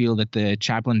didn't feel that the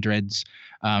Chaplain Dreads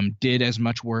did as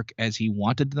much work as he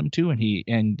wanted them to,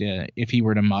 and if he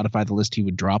were to modify the list, he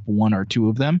would drop 1 or 2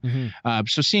 of them. Mm-hmm.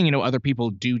 So seeing other people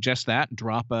do just that,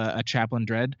 drop a Chaplain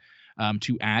Dread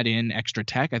to add in extra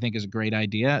tech, I think is a great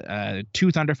idea. 2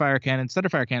 Thunderfire cannons.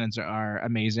 Thunderfire cannons are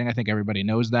amazing. I think everybody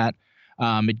knows that.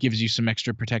 It gives you some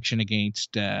extra protection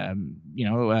against, fast-moving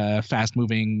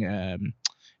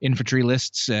infantry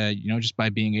lists, just by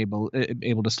being able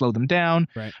to slow them down.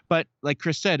 Right. But like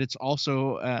Chris said, it's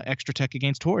also extra tech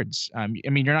against hordes.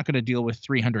 You're not going to deal with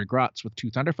 300 grots with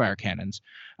 2 Thunderfire cannons,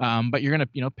 but you're going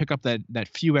to, pick up that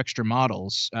few extra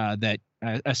models that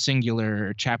a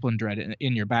singular Chaplain Dread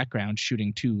in your background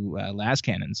shooting 2 las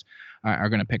cannons are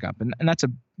going to pick up, and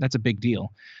that's a big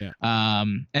deal. Yeah.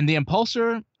 And the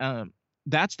Impulsor.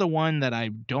 That's the one that I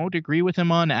don't agree with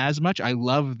him on as much. I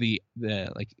love the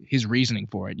his reasoning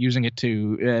for it, using it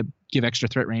to give extra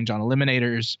threat range on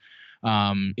Eliminators,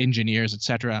 Engineers,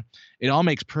 etc. It all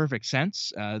makes perfect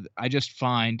sense. I just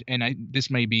find, and this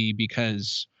may be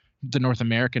because the North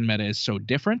American meta is so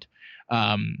different.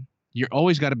 You're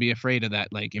always got to be afraid of that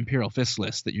Imperial Fist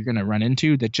list that you're going to run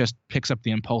into that just picks up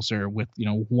the Impulsor with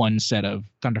 1 set of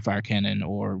Thunderfire cannon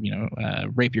or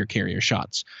rapier carrier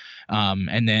shots,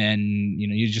 and then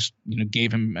you just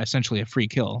gave him essentially a free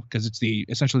kill because it's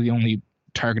essentially the only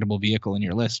targetable vehicle in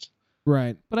your list.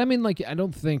 Right, but I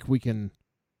don't think we can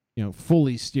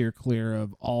fully steer clear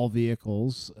of all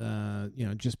vehicles,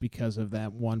 just because of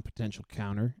that one potential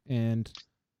counter. And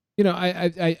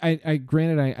I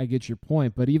granted, I get your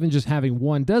point, but even just having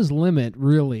 1 does limit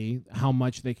really how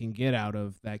much they can get out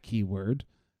of that keyword.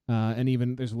 And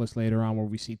even there's a list later on where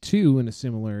we see 2 in a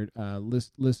similar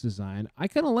list design. I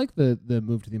kind of like the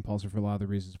move to the Impulsor for a lot of the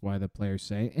reasons why the players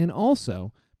say, and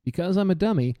also because I'm a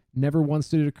dummy, never once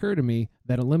did it occur to me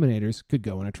that Eliminators could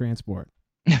go in a transport.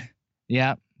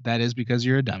 Yeah, that is because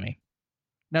you're a dummy.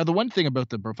 Now, the one thing about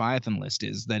the Broviathan list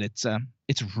is that it's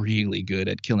really good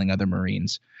at killing other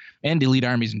Marines and elite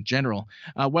armies in general,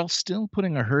 while still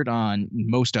putting a hurt on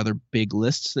most other big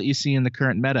lists that you see in the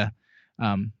current meta.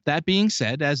 That being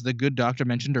said, as the good doctor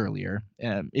mentioned earlier,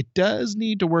 it does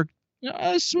need to work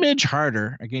a smidge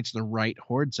harder against the right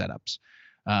horde setups.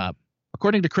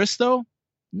 According to Chris, though,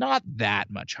 not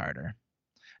that much harder.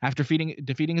 After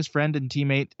defeating his friend and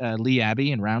teammate Lee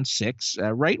Abbey in round 6,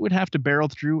 Wright would have to barrel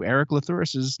through Eric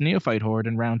Lathouris' Neophyte Horde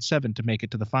in round 7 to make it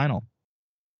to the final.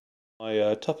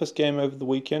 My toughest game over the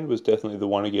weekend was definitely the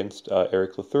one against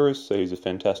Eric Lathouris, so he's a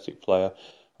fantastic player.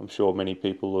 I'm sure many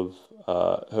people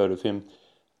have heard of him.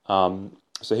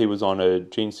 So he was on a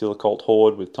Genestealer Cult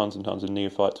Horde with tons and tons of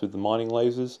Neophytes with the mining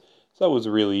lasers. So that was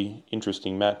a really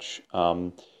interesting match.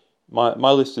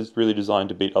 My list is really designed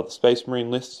to beat other Space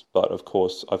Marine lists, but of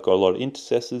course I've got a lot of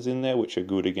Intercessors in there, which are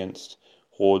good against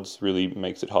Hordes, really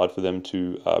makes it hard for them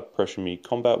to pressure me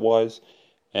combat-wise,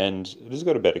 and it has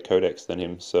got a better codex than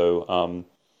him, so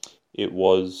it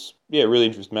was a really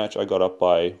interesting match. I got up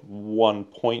by 1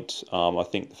 point. I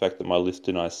think the fact that my list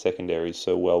denies secondaries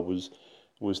so well was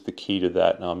the key to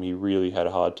that. He really had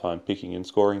a hard time picking and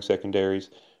scoring secondaries,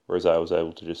 whereas I was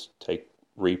able to just take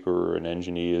Reaper and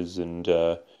Engineers and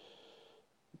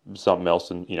something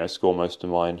else and score most of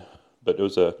mine. But it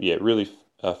was a really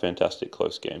fantastic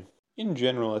close game. In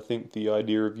general, I think the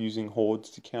idea of using Hordes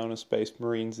to counter Space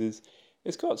Marines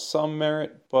it's got some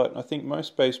merit, but I think most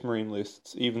Space Marine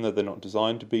lists, even though they're not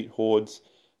designed to beat Hordes,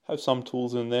 have some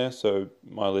tools in there. So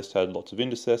my list had lots of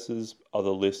intercessors. Other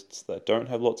lists that don't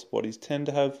have lots of bodies tend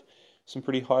to have some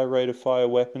pretty high rate of fire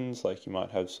weapons. Like you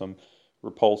might have some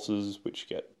repulsors, which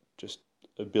get just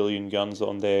a billion guns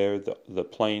on there. The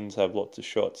planes have lots of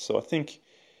shots. So I think,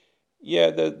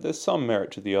 yeah, there's some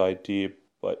merit to the idea,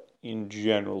 but in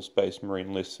general, Space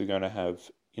Marine lists are going to have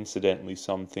incidentally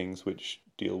some things which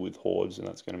deal with hordes, and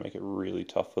that's going to make it really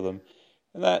tough for them.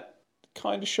 And that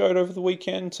kind of showed over the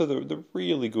weekend. So the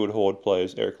really good horde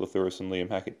players, Eric Lathuris and Liam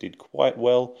Hackett, did quite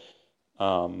well.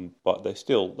 But they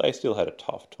still had a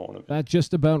tough tournament. That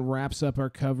just about wraps up our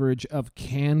coverage of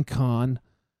CanCon,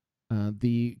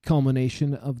 the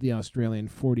culmination of the Australian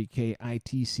 40K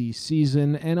ITC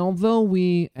season. And although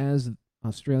we, as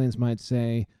Australians might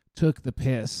say, took the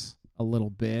piss a little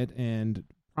bit and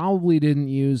probably didn't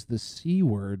use the C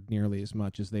word nearly as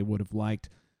much as they would have liked,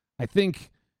 I think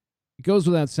it goes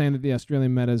without saying that the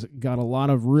Australian meta's got a lot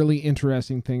of really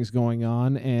interesting things going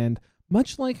on, and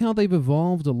much like how they've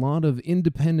evolved a lot of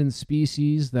independent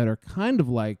species that are kind of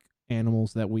like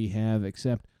animals that we have,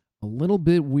 except a little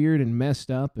bit weird and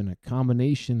messed up, and a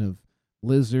combination of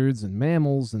lizards and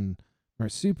mammals and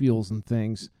marsupials and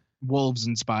things. Wolves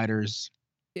and spiders.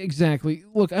 Exactly.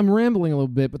 Look, I'm rambling a little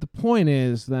bit, but the point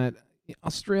is that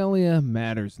Australia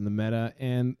matters in the meta,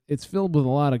 and it's filled with a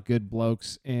lot of good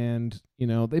blokes, and, you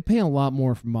know, they pay a lot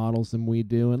more for models than we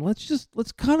do, and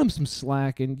let's cut them some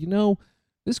slack. And, you know,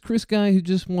 this Chris guy who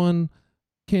just won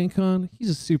CanCon, he's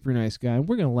a super nice guy.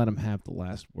 We're going to let him have the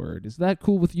last word. Is that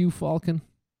cool with you, Falcon?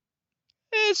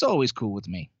 It's always cool with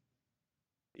me.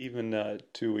 Even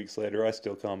 2 weeks later, I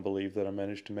still can't believe that I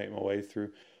managed to make my way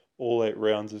through all 8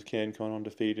 rounds of CanCon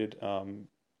undefeated.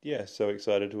 Yeah, so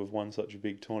excited to have won such a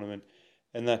big tournament.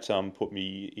 And that put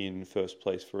me in first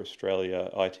place for Australia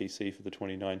ITC for the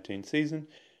 2019 season,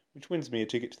 which wins me a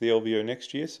ticket to the LVO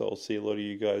next year. So I'll see a lot of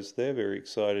you guys there. Very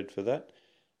excited for that.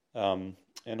 And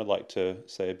I'd like to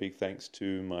say a big thanks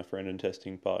to my friend and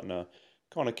testing partner,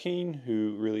 Connor Keane,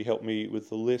 who really helped me with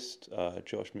the list.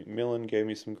 Josh McMillan gave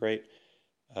me some great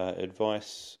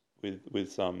advice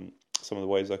with some of the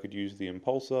ways I could use the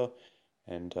Impulsor,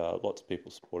 and lots of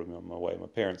people supported me on my way. My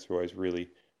parents were always really,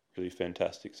 really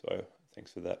fantastic, so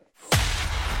thanks for that.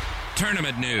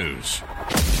 Tournament news.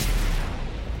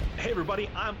 Hey everybody,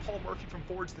 I'm Paul Murphy from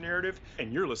Forge the Narrative,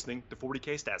 and you're listening to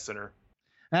 40K Stat Center.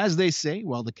 As they say,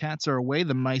 while the cats are away,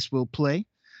 the mice will play.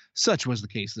 Such was the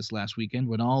case this last weekend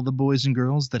when all the boys and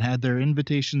girls that had their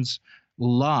invitations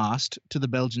lost to the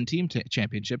Belgian Team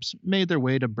Championships made their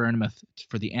way to Bournemouth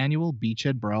for the annual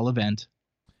Beachhead Brawl event.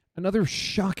 Another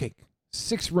shocking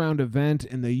 6-round event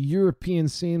in the European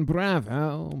scene.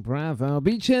 Bravo, bravo.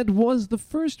 Beachhead was the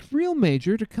first real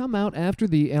major to come out after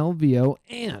the LVO,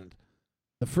 and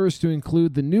the first to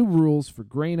include the new rules for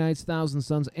Grey Knights, Thousand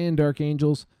Sons, and Dark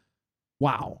Angels.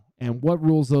 Wow. And what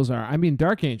rules those are. I mean,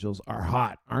 Dark Angels are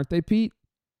hot, aren't they, Pete?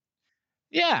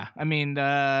 Yeah, I mean,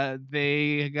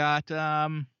 they got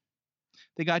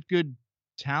good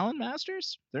Talon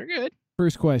Masters. They're good.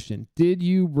 First question. Did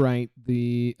you write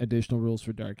the additional rules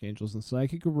for Dark Angels in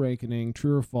Psychic Awakening?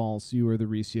 True or false, you are the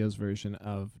Ricio's version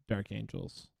of Dark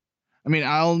Angels? I mean,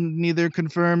 I'll neither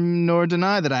confirm nor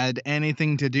deny that I had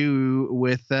anything to do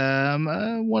with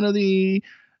one of the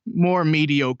more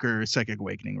mediocre Psychic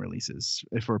Awakening releases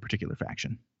for a particular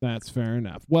faction. That's fair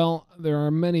enough. Well, there are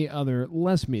many other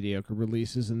less mediocre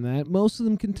releases in that, most of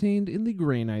them contained in the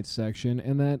Grey Knight section,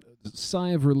 and that sigh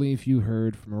of relief you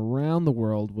heard from around the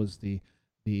world was the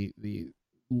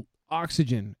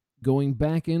oxygen going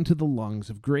back into the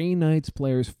lungs of Grey Knights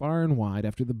players far and wide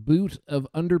after the boot of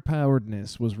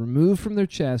underpoweredness was removed from their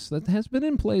chests that has been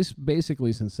in place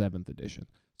basically since 7th edition.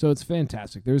 So it's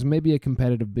fantastic. There's maybe a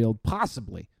competitive build,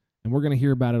 possibly, and we're going to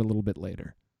hear about it a little bit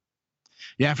later.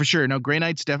 Yeah, for sure. No, Grey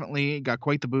Knights definitely got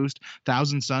quite the boost.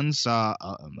 Thousand Sons saw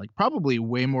probably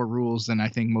way more rules than I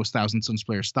think most Thousand Sons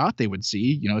players thought they would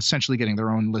see. You know, essentially getting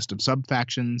their own list of sub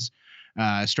factions,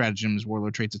 stratagems,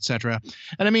 warlord traits, etc.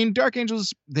 And I mean, Dark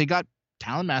Angels, they got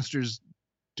Talon Masters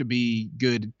to be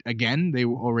good again. They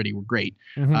already were great.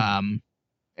 Mm-hmm.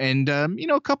 And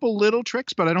a couple little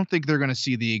tricks, but I don't think they're going to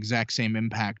see the exact same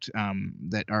impact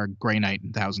that our Grey Knight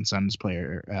and Thousand Sons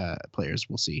players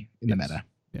will see in the meta.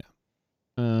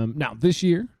 Yeah. Now, this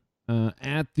year,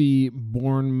 at the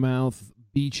Bournemouth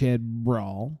Beachhead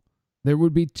Brawl, there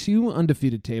would be 2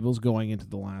 undefeated tables going into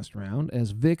the last round,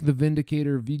 as Vic the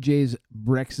Vindicator VJ's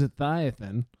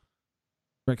Brexithiathan.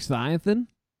 Brexithiathan?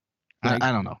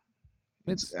 I don't know.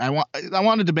 I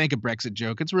wanted to make a Brexit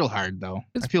joke. It's real hard, though.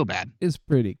 I feel bad. It's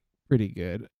pretty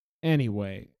good.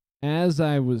 Anyway, as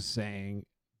I was saying,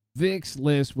 Vic's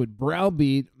list would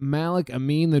browbeat Malik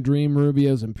Amin the Dream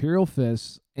Rubio's Imperial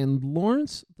Fists and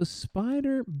Lawrence the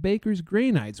Spider Baker's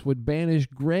Grey Knights would banish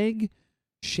Greg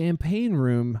Champagne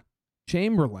Room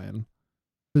Chamberlain's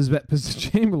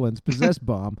Possess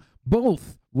Bomb.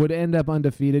 Both would end up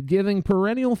undefeated, giving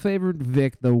perennial favorite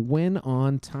Vic the win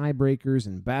on tiebreakers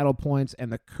and battle points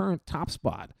and the current top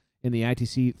spot in the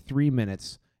ITC 3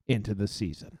 minutes into the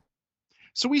season.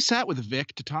 So we sat with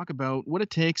Vic to talk about what it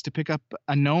takes to pick up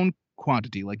a known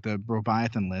quantity like the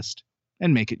Broviathan list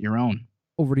and make it your own.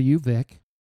 Over to you, Vic.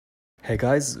 Hey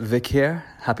guys, Vic here.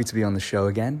 Happy to be on the show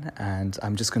again, and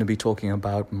I'm just going to be talking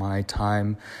about my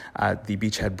time at the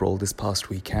Beachhead Brawl this past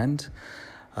weekend.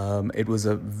 It was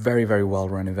a very, very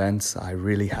well-run event. I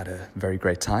really had a very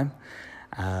great time.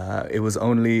 It was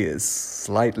only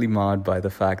slightly marred by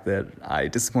the fact that I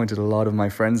disappointed a lot of my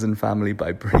friends and family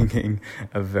by bringing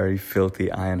a very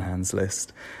filthy Iron Hands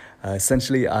list.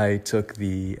 Essentially, I took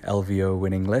the LVO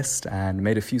winning list and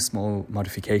made a few small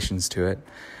modifications to it.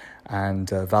 And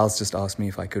Val's just asked me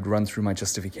if I could run through my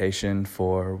justification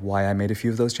for why I made a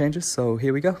few of those changes, so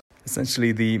here we go.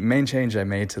 Essentially, the main change I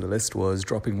made to the list was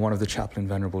dropping one of the Chaplain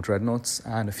Venerable Dreadnoughts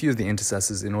and a few of the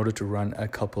Intercessors in order to run a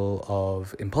couple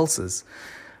of Impulses.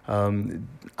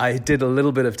 I did a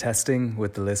little bit of testing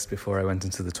with the list before I went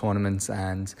into the tournament,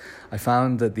 and I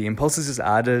found that the Impulses just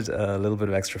added a little bit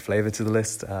of extra flavor to the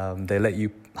list. They let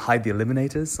you hide the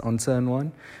Eliminators on turn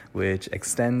 1, which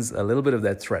extends a little bit of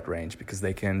their threat range because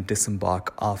they can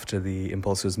disembark after the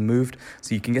Impulsors moved,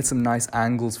 so you can get some nice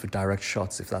angles for direct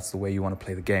shots if that's the way you want to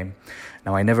play the game.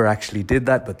 Now, I never actually did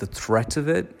that, but the threat of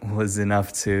it was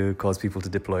enough to cause people to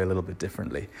deploy a little bit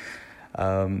differently.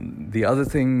 The other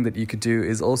thing that you could do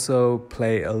is also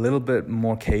play a little bit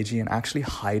more cagey and actually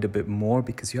hide a bit more,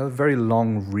 because you have a very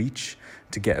long reach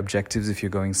to get objectives if you're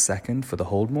going second for the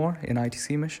hold more in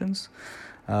ITC missions.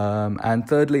 And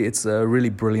thirdly, it's a really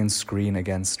brilliant screen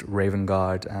against Raven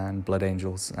Guard and Blood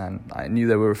Angels, and I knew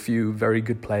there were a few very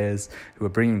good players who were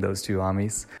bringing those two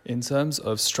armies. In terms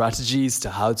of strategies to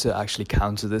how to actually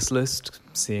counter this list,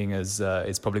 seeing as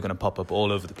it's probably going to pop up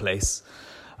all over the place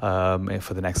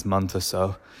for the next month or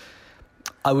so,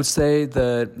 I would say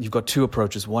that you've got two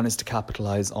approaches. One is to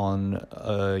capitalize on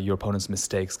your opponent's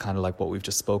mistakes, kind of like what we've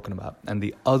just spoken about. And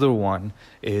the other one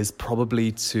is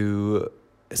probably to,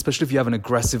 especially if you have an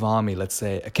aggressive army, let's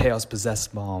say a Chaos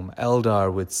Possessed Bomb,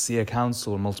 Eldar with Seer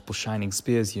Council or multiple Shining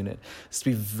Spears unit, is to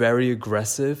be very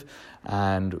aggressive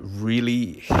and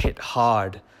really hit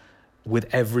hard with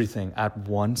everything at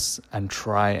once and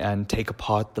try and take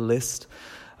apart the list.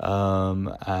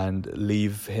 And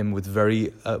leave him with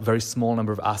a very small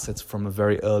number of assets from a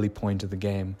very early point of the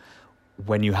game.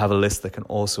 When you have a list that can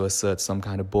also assert some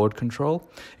kind of board control,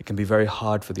 it can be very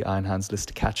hard for the Iron Hands list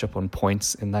to catch up on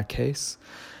points in that case.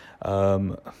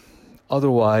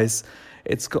 Otherwise,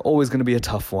 it's always going to be a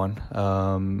tough one,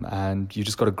 and you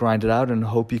just got to grind it out and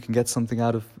hope you can get something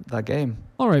out of that game.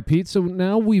 All right, Pete, so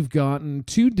now we've gotten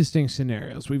two distinct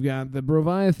scenarios. We've got the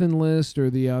Broviathan list or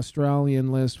the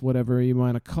Australian list, whatever you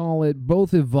want to call it,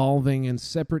 both evolving in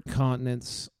separate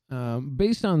continents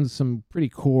based on some pretty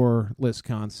core list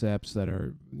concepts that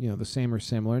are, the same or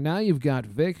similar. Now you've got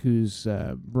Vic, who's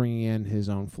bringing in his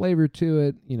own flavor to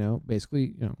it,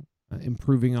 basically,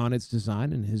 improving on its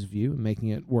design in his view and making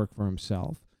it work for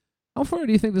himself. How far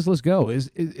do you think this list go?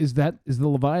 Is the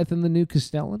Leviathan the new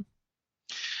Castellan?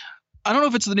 I don't know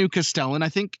if it's the new Castellan. I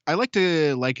think I like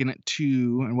to liken it to,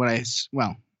 and what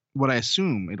I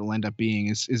assume it'll end up being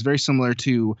is very similar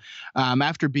to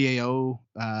after BAO,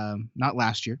 not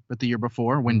last year, but the year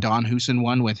before, when Don Huson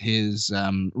won with his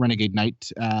Renegade Knight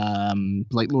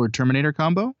Blight Lord Terminator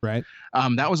combo. Right.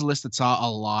 That was a list that saw a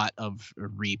lot of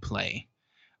replay.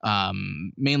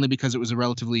 Mainly because it was a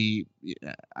relatively,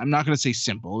 I'm not going to say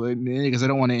simple because I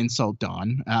don't want to insult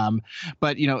Don.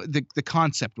 But the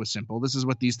concept was simple. This is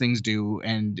what these things do,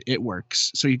 and it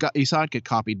works. So you saw it get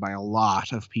copied by a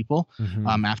lot of people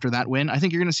after that win. I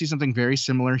think you're going to see something very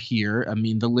similar here. I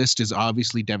mean, the list is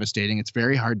obviously devastating. It's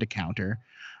very hard to counter.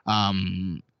 But I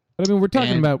mean, we're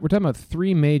talking about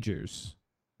three majors,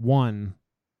 1,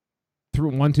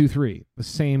 2, 3, the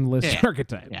same list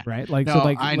archetype, right?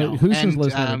 Huson's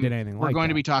list never did anything like that. We're going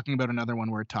to be talking about another one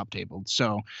where it top tabled.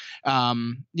 So,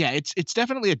 it's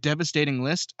definitely a devastating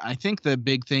list. I think the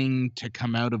big thing to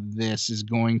come out of this is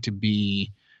going to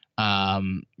be,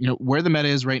 where the meta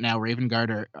is right now. Raven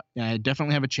Guard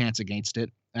definitely have a chance against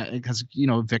it because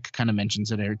Vic kind of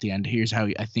mentions it at the end. Here's how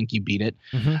I think you beat it.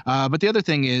 But the other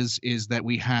thing is that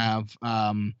we have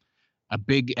a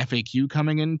big FAQ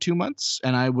coming in 2 months,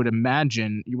 and I would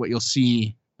imagine what you'll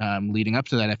see leading up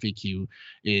to that FAQ,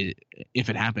 if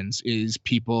it happens, is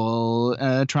people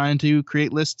trying to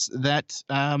create lists that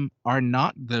are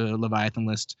not the Leviathan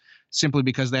list simply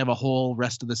because they have a whole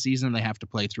rest of the season they have to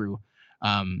play through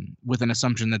with an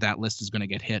assumption that that list is going to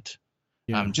get hit.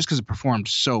 Yeah. Just because it performed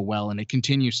so well and it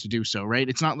continues to do so, right?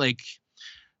 It's not like,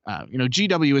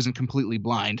 GW isn't completely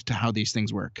blind to how these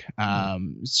things work.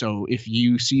 So if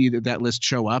you see that list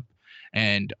show up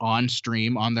and on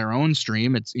their own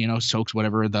stream, it's, soaks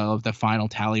whatever the final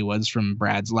tally was from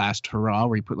Brad's last hurrah,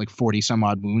 where he put like 40 some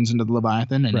odd wounds into the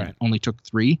Leviathan and it only took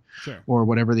 3 or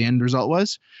whatever the end result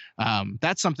was.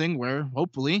 That's something where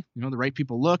hopefully, the right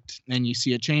people looked and you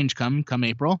see a change come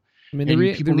April. I mean, the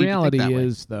reality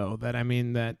is, though,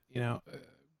 that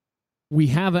we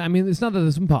have. I mean, it's not that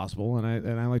it's impossible, and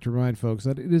I like to remind folks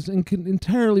that it is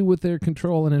entirely with their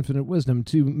control and infinite wisdom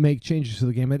to make changes to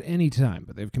the game at any time.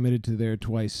 But they've committed to their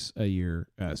twice a year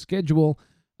schedule.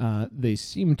 They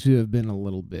seem to have been a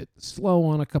little bit slow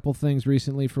on a couple things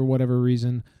recently for whatever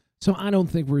reason. So I don't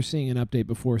think we're seeing an update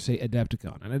before, say,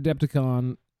 Adepticon. And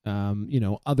Adepticon,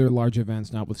 other large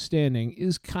events notwithstanding,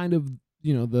 is kind of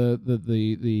the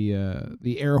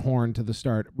air horn to the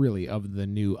start, really, of the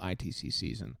new ITC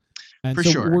season. And for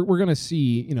so sure, we're going to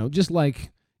see, just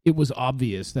like it was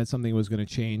obvious that something was going to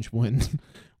change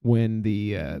when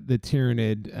the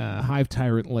Tyranid Hive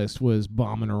Tyrant list was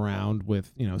bombing around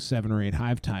with 7 or 8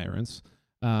 Hive Tyrants.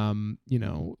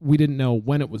 We didn't know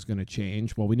when it was going to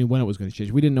change. Well, we knew when it was going to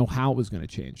change. We didn't know how it was going to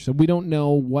change. So we don't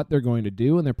know what they're going to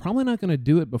do, and they're probably not going to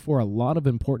do it before a lot of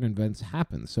important events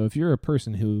happen. So if you're a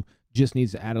person who just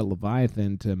needs to add a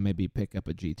Leviathan to maybe pick up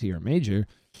a GT or Major,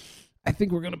 I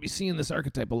think we're going to be seeing this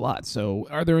archetype a lot. So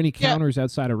are there any counters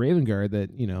outside of Raven Guard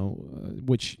that,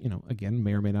 which, again,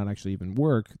 may or may not actually even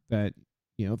work, that,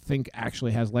 think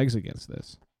actually has legs against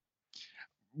this?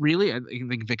 Really, I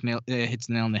think Vic hits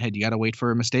the nail on the head. You got to wait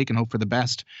for a mistake and hope for the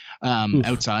best.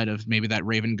 Outside of maybe that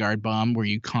Raven Guard bomb where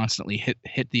you constantly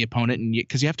hit the opponent, and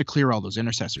because you have to clear all those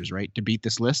intercessors, right, to beat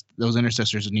this list. Those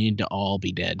intercessors need to all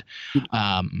be dead.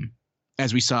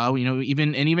 As we saw,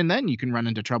 even then you can run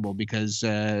into trouble because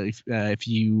if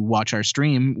you watch our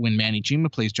stream when Manny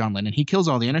Chima plays John Lennon, he kills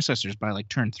all the intercessors by like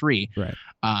turn 3. Right.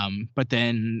 But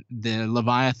then the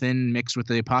Leviathan mixed with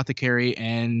the Apothecary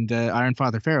and Iron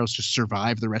Father Pharaohs just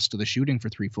survive the rest of the shooting for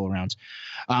 3 full rounds.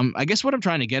 I guess what I'm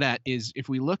trying to get at is if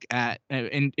we look at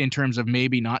in terms of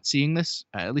maybe not seeing this,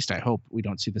 at least I hope we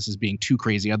don't see this as being too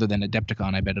crazy. Other than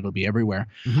Adepticon, I bet it'll be everywhere.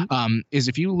 Is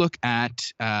if you look at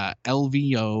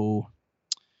LVO.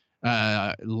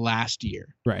 Last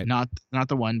year, right? Not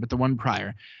the one, but the one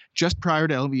prior. Just prior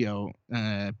to LVO,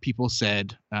 people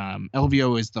said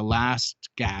LVO is the last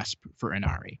gasp for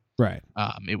Inari. Right.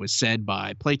 It was said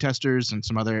by playtesters and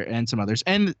some others, and some of those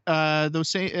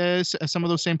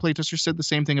same playtesters said the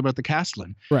same thing about the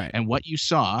Castellan. Right. And what you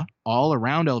saw all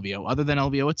around LVO, other than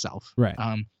LVO itself, right,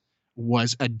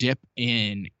 was a dip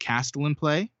in Castellan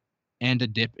play and a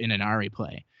dip in Inari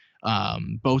play.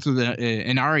 Both of the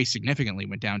Inari significantly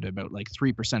went down to about like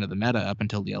 3% of the meta up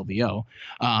until the LVO,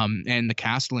 and the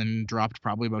Castellan dropped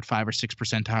probably about 5 or 6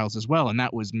 percentiles as well, and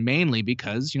that was mainly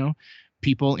because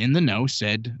people in the know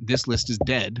said this list is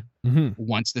dead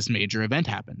once this major event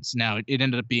happens. Now it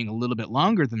ended up being a little bit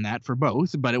longer than that for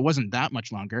both, but it wasn't that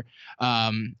much longer.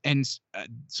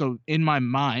 So in my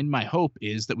mind, my hope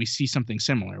is that we see something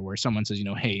similar where someone says,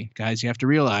 hey guys, you have to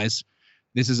realize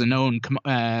this is a known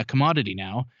commodity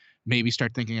now. Maybe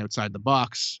start thinking outside the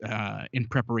box in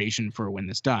preparation for when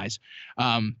this dies.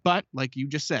 But like you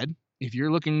just said, if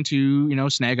you're looking to,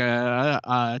 snag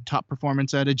a top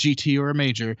performance at a GT or a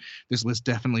major, this list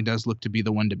definitely does look to be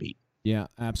the one to beat. Yeah,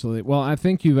 absolutely. Well, I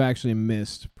think you've actually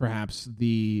missed perhaps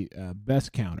the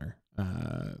best counter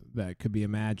that could be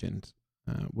imagined,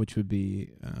 which would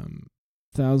be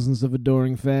thousands of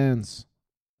adoring fans,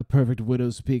 the perfect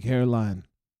Widow's Peak hairline,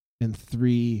 and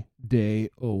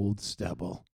 3-day-old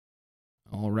stubble.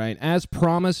 All right, as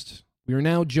promised, we are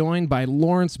now joined by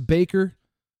Lawrence Baker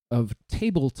of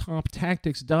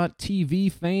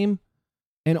TabletopTactics.tv fame,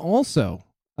 and also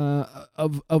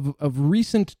of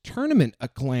recent tournament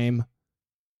acclaim.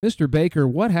 Mr. Baker,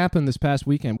 what happened this past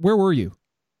weekend? Where were you?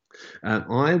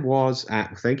 I was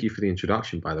at... Thank you for the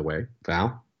introduction, by the way,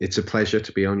 Val. It's a pleasure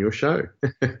to be on your show.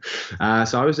 So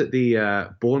I was at the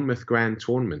Bournemouth Grand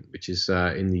Tournament, which is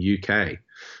in the UK,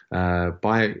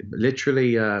 by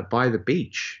the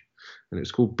beach, and it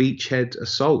was called Beachhead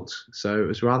Assault. So it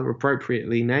was rather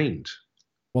appropriately named.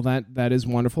 Well, that is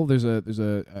wonderful. There's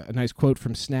a nice quote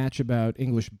from Snatch about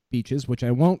English beaches, which I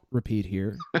won't repeat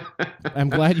here. I'm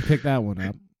glad you picked that one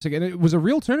up. It was a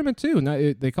real tournament too.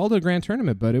 They called it a grand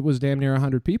tournament, but it was damn near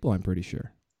 100 people, I'm pretty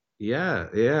sure.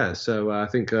 Yeah. So I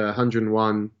think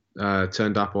 101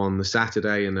 turned up on the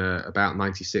Saturday and about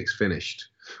 96 finished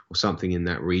or something in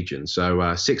that region.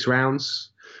 So 6 rounds,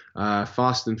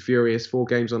 fast and furious, 4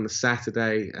 games on the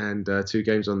Saturday and 2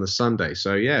 games on the Sunday.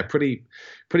 So yeah, pretty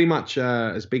much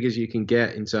as big as you can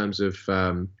get in terms of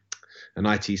an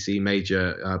ITC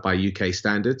major by UK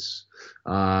standards,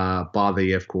 bar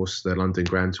of course, the London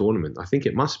Grand Tournament. I think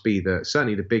it must be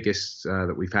certainly the biggest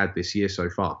that we've had this year so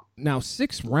far. Now,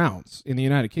 6 rounds in the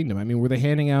United Kingdom. I mean, were they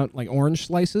handing out like orange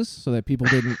slices so that people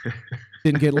didn't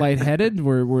get lightheaded?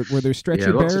 Were there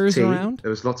stretcher bearers around? There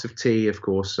was lots of tea, of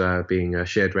course, being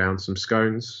shared around. Some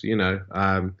scones, your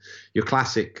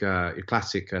classic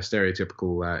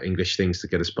stereotypical English things to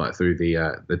get us through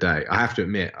the day. I have to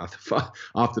admit,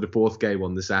 after the 4th game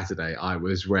on the Saturday, I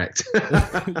was wrecked.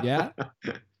 Yeah.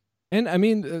 And I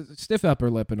mean, stiff upper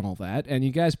lip and all that, and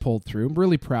you guys pulled through. I'm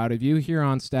really proud of you. Here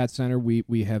on Stat Center,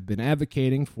 we have been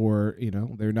advocating for,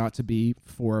 there not to be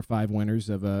 4 or 5 winners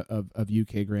of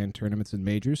UK Grand tournaments and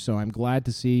majors. So I'm glad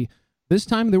to see this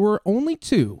time there were only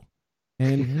 2,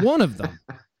 and one of them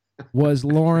was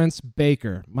Lawrence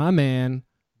Baker, my man.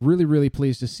 Really, really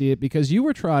pleased to see it because you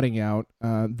were trotting out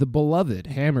the beloved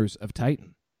Hammers of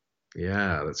Titan.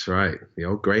 Yeah, that's right. The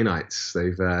old Grey Knights.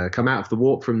 They've come out of the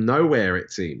warp from nowhere,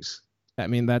 it seems. I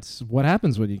mean, that's what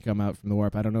happens when you come out from the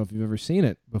warp. I don't know if you've ever seen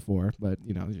it before, but,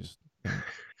 it's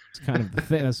kind of the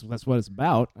thing. That's what it's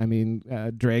about. I mean,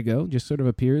 Drago just sort of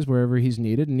appears wherever he's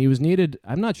needed, and he was needed,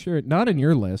 I'm not sure, not in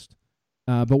your list,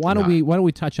 but why don't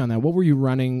we touch on that? What were you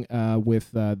running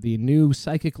with the new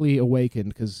Psychically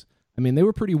Awakened? Because, I mean, they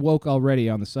were pretty woke already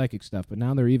on the psychic stuff, but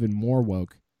now they're even more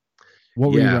woke.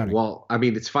 What were you running? Well, I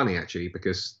mean, it's funny, actually,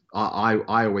 because I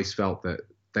always felt that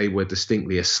they were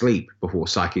distinctly asleep before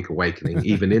Psychic Awakening,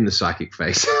 even in the psychic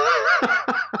phase.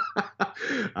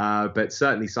 But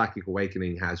certainly Psychic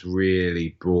Awakening has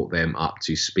really brought them up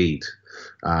to speed,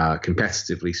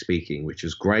 competitively speaking, which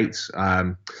is great.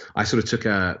 I sort of took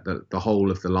the whole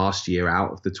of the last year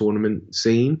out of the tournament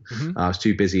scene. Mm-hmm. I was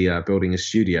too busy building a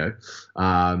studio.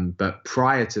 But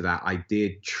prior to that, I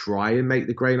did try and make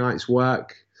the Grey Knights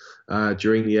work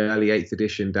during the early 8th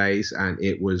edition days, and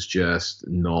it was just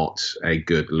not a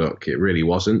good look. It really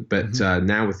wasn't. But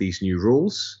now with these new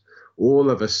rules, all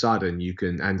of a sudden you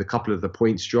can, and a couple of the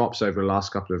points drops over the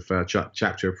last couple of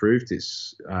chapter approved,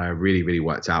 it's really, really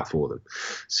worked out for them.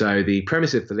 So the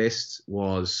premise of the list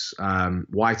was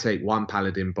why take 1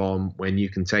 Paladin bomb when you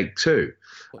can take 2?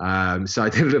 So I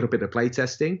did a little bit of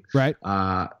playtesting. Right.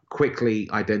 Quickly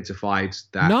identified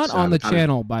that not on the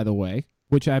channel, by the way,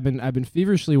 which I've been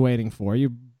feverishly waiting for.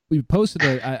 You posted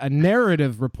a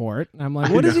narrative report, and I'm like,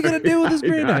 what is he going to do with his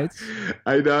Grey Knights?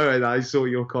 I know, and I saw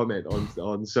your comment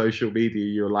on social media.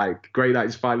 You're like, Grey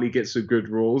Knights finally get some good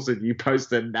rules, and you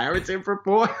post a narrative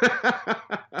report.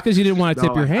 Because you didn't want to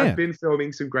tip your hand. I've been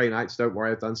filming some Grey Knights. Don't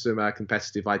worry, I've done some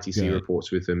competitive ITC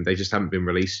reports with them. They just haven't been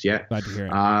released yet. Glad to hear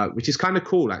it. Which is kind of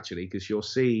cool, actually, because you'll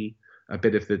see a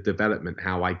bit of the development,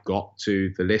 how I got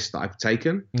to the list that I've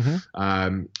taken.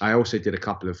 Mm-hmm. I also did a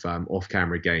couple of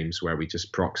off-camera games where we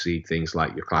just proxied things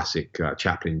like your classic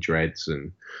Chaplain Dreads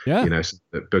and the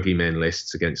Boogeymen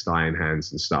lists against Iron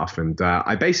Hands and stuff. And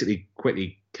I basically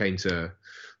quickly came to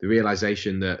the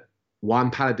realization that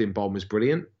 1 Paladin bomb was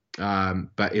brilliant,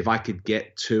 but if I could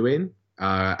get 2 in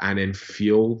and then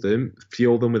fuel them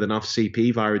with enough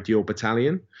CP via a dual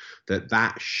battalion,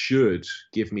 that should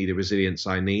give me the resilience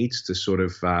I need to sort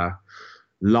of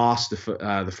last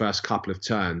the first couple of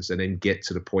turns and then get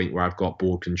to the point where I've got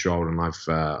board control and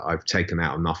I've taken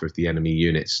out enough of the enemy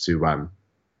units to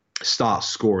start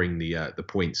scoring the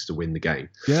points to win the game.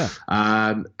 Yeah.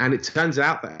 And it turns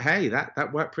out that, hey,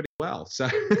 that worked pretty well. So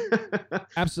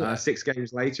absolutely 6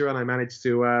 games later, and I managed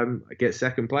to get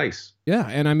 2nd place. Yeah,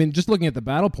 and I mean, just looking at the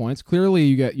battle points, clearly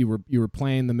you were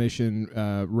playing the mission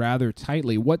rather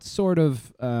tightly. What sort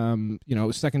of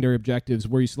secondary objectives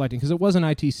were you selecting? Because it was an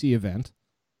ITC event.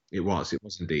 It was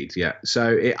indeed, yeah.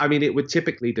 So it would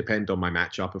typically depend on my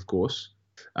matchup, of course.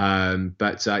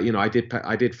 But I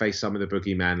did face some of the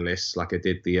Boogeyman lists, like I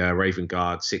did the Raven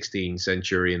Guard 16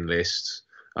 Centurion list.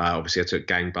 Obviously, I took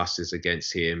Gangbusters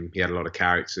against him. He had a lot of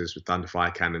characters with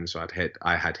Thunderfire Cannon, so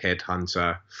I had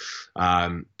Headhunter.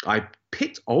 I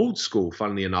picked Old School,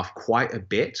 funnily enough, quite a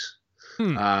bit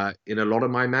in a lot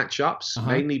of my matchups,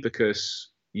 mainly because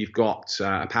you've got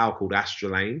a power called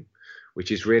Astralane,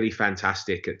 which is really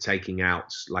fantastic at taking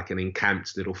out like an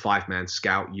encamped little 5-man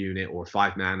scout unit or a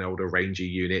 5-man Elder Ranger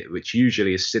unit, which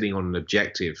usually is sitting on an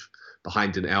objective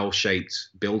behind an L-shaped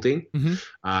building.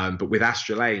 Mm-hmm. But with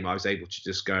Astralane, I was able to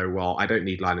just go, well, I don't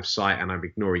need line of sight and I'm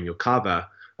ignoring your cover,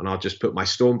 and I'll just put my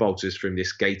Stormbolters from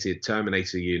this gated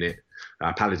Terminator unit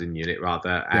paladin unit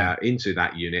rather, into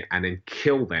that unit and then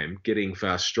kill them, getting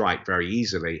first strike very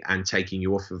easily and taking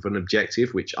you off of an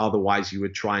objective, which otherwise you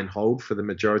would try and hold for the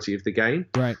majority of the game.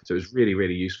 Right. So it was really,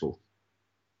 really useful.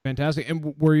 Fantastic.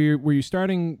 And were you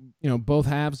starting, both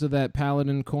halves of that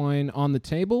paladin coin on the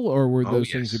table, or were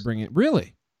those things you bring in?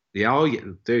 Really? Yeah,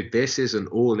 dude, this is an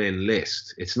all-in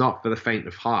list. It's not for the faint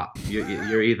of heart.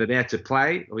 You're either there to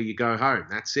play or you go home.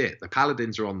 That's it. The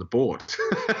paladins are on the board.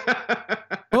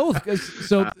 Both.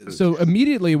 So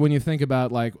immediately when you think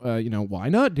about why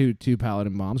not do 2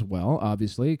 paladin bombs? Well,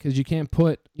 obviously, because you can't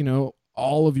put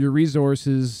all of your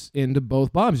resources into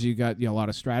both bombs. You got a lot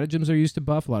of stratagems are used to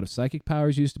buff, a lot of psychic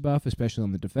powers used to buff, especially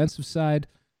on the defensive side.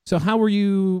 So how were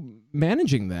you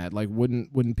managing that? Like,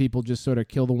 wouldn't people just sort of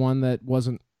kill the one that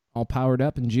wasn't all powered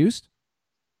up and juiced?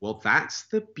 Well, that's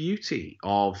the beauty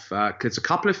of, because a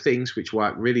couple of things which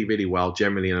work really, really well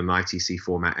generally in an ITC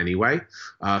format anyway.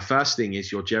 First thing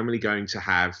is you're generally going to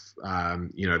have,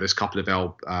 there's a couple of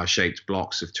L-shaped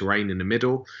blocks of terrain in the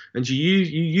middle, and you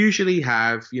usually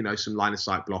have, some line of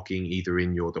sight blocking either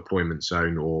in your deployment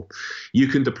zone, or you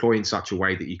can deploy in such a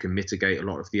way that you can mitigate a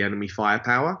lot of the enemy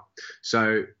firepower.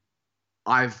 So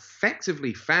I've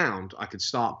effectively found I could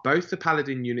start both the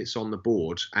paladin units on the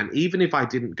board, and even if I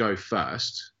didn't go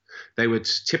first, they would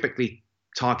typically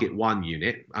target one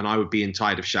unit, and I would be in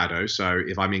Tide of Shadow. So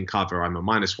if I'm in cover, I'm a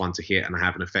 -1 to hit, and I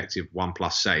have an effective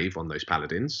 1+ save on those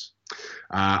paladins.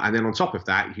 And then on top of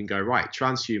that, you can go, right,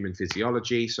 transhuman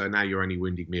physiology. So now you're only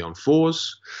wounding me on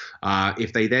 4s.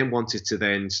 If they then wanted to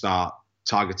then start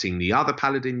targeting the other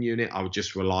paladin unit, I would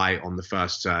just rely on the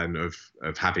first turn of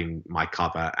having my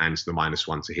cover and the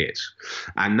 -1 to hit.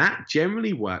 And that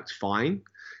generally worked fine.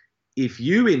 If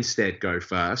you instead go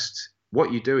first,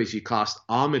 what you do is you cast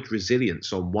Armored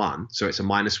Resilience on one, so it's a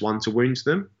 -1 to wound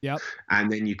them. Yep.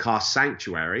 And then you cast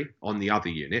Sanctuary on the other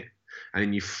unit, and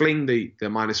then you fling the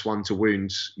 -1 to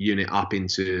wound unit up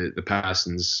into the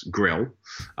person's grill.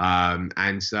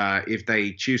 If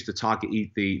they choose to target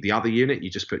the other unit, you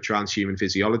just put Transhuman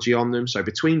Physiology on them. So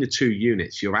between the 2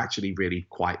 units, you're actually really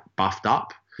quite buffed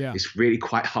up. Yeah. It's really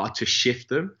quite hard to shift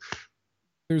them.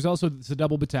 There's also it's a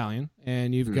double battalion,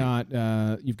 and you've got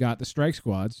the strike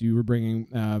squads. You were bringing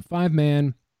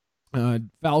 5-man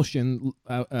falchion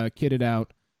kitted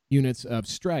out units of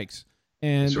strikes.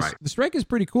 And right. the strike is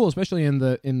pretty cool, especially in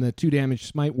the 2 damage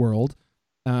smite world,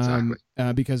 Exactly.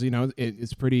 Because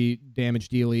it's pretty damage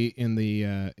dealy in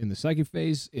the psychic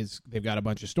phase. They've got a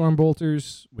bunch of storm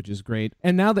bolters, which is great,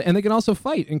 and they can also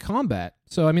fight in combat.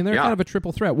 So I mean, they're kind of a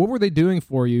triple threat. What were they doing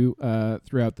for you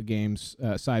throughout the games,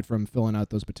 aside from filling out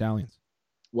those battalions?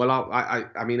 Well,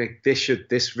 I mean,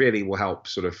 this really will help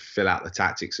sort of fill out the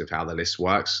tactics of how the list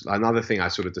works. Another thing I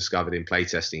sort of discovered in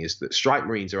playtesting is that Strike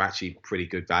Marines are actually pretty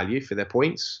good value for their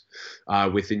points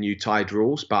with the new Tide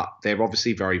rules, but they're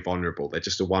obviously very vulnerable. They're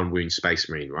just a 1-wound Space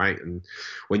Marine, right? And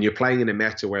when you're playing in a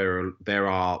meta where there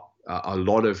are a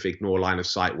lot of ignore line of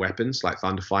sight weapons like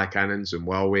Thunderfire cannons and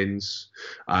whirlwinds,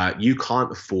 you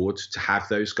can't afford to have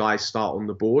those guys start on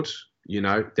the board.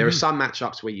 There are some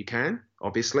matchups where you can,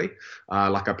 obviously.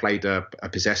 Like I played a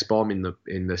Possessed Bomb in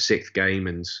the 6th game,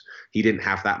 and he didn't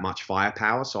have that much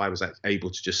firepower, so I was able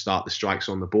to just start the strikes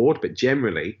on the board. But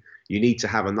generally, you need to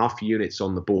have enough units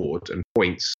on the board and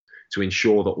points to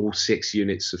ensure that all 6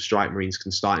 units of Strike Marines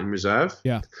can start in reserve.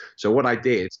 Yeah. So what I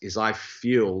did is I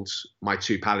fueled my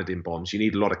 2 Paladin bombs. You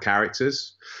need a lot of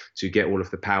characters to get all of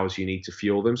the powers you need to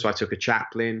fuel them. So I took a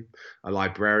Chaplain, a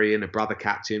Librarian, a Brother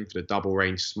Captain for the double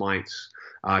range smites.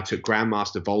 I took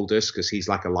Grandmaster Voldus because he's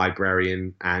like a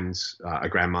Librarian and a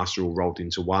Grandmaster all rolled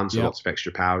into one, so lots of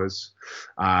extra powers.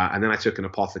 And then I took an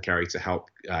Apothecary to help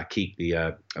keep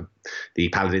the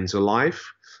Paladins alive.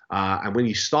 And when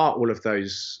you start all of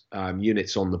those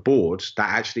units on the board, that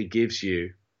actually gives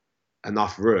you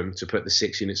enough room to put the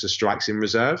 6 units of strikes in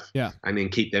reserve, and then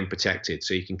keep them protected.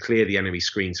 So you can clear the enemy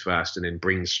screens first and then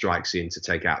bring the strikes in to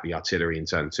take out the artillery in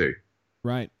turn 2.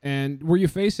 Right. And were you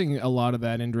facing a lot of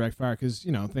that indirect fire? Because,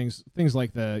 things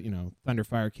like the,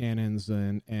 Thunderfire cannons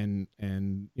and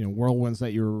whirlwinds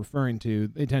that you were referring to,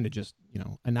 they tend to just,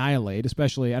 annihilate,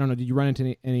 especially, I don't know, did you run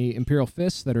into any Imperial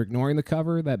Fists that are ignoring the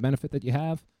cover, that benefit that you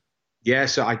have? Yeah,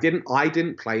 so I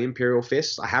didn't play Imperial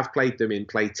Fists. I have played them in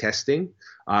play testing.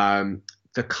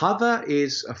 The cover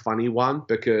is a funny one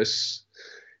because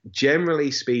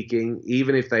generally speaking,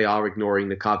 even if they are ignoring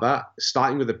the cover,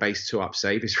 starting with a base 2-up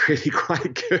save is really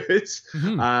quite good.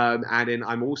 Mm-hmm. And then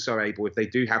I'm also able, if they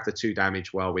do have the 2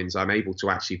 damage whirlwinds, I'm able to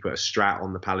actually put a strat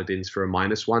on the Paladins for a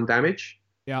 -1 damage,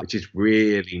 which is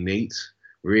really neat.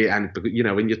 And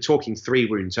when you're talking 3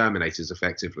 wound terminators,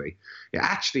 effectively, it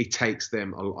actually takes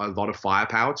them a lot of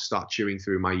firepower to start chewing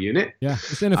through my unit. Yeah,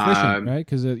 it's inefficient, right?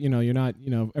 Because you're not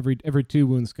every 2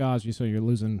 wound scars, so you're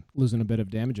losing a bit of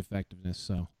damage effectiveness.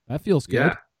 So that feels good.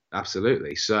 Yeah,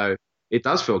 absolutely. So it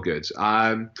does feel good.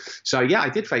 So yeah, I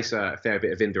did face a fair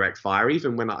bit of indirect fire,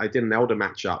 even when I did an Elder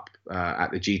matchup at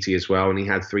the GT as well, and he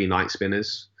had 3 Night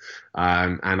Spinners,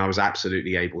 and I was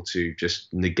absolutely able to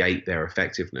just negate their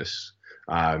effectiveness.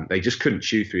 They just couldn't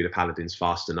chew through the Paladins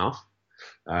fast enough.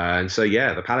 And so,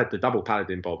 yeah, the double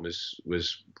Paladin bomb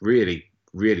was really,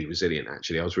 really resilient,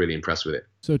 actually. I was really impressed with it.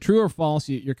 So true or false,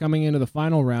 you're coming into the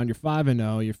final round, you're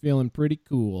 5-0, you're feeling pretty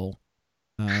cool.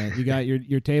 You got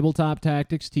your Tabletop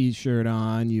Tactics t-shirt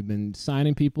on, you've been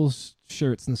signing people's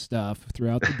shirts and stuff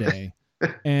throughout the day,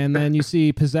 and then you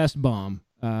see Possessed Bomb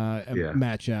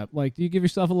matchup. Like, do you give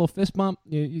yourself a little fist bump?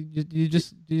 You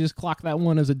just clock that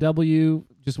one as a W,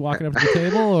 just walking up to the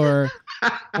table,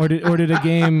 or did a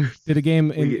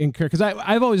game incur? Because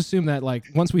I've always assumed that, like,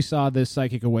 once we saw this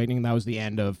Psychic Awakening, that was the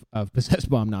end of Possessed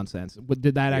Bomb nonsense.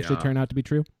 Did that actually turn out to be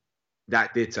true?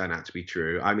 That did turn out to be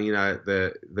true. I mean,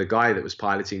 the guy that was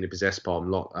piloting the Possessed Bomb,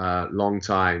 long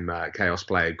time Chaos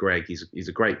player, Greg, he's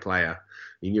a great player.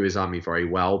 He knew his army very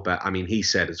well, but I mean, he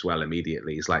said as well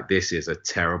immediately, he's like, this is a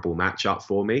terrible matchup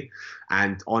for me.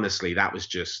 And honestly, that was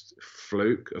just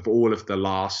fluke of all of the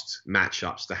last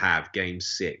matchups to have game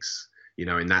 6,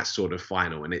 in that sort of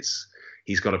final. And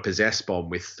he's got a Possessed Bomb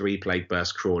with 3 Plague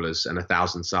Burst Crawlers and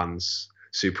 1,000 Suns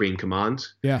Supreme Command.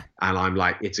 Yeah. And I'm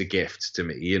like, it's a gift to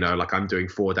me, like I'm doing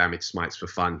 4 damage smites for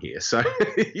fun here. So,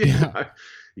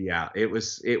 yeah, it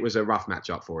was a rough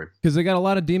matchup for him. Because they got a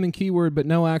lot of demon keyword, but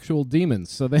no actual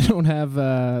demons. So they don't have,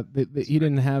 he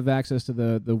didn't have access to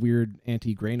the weird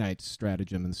anti-Grey Knight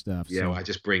stratagem and stuff. Yeah, well, I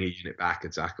just bring a unit back,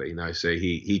 exactly. So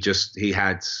he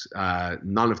had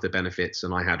none of the benefits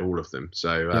and I had all of them.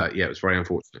 So, it was very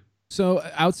unfortunate. So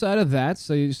outside of that,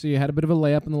 so you had a bit of a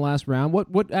layup in the last round.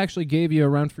 What actually gave you a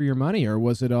run for your money, or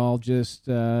was it all just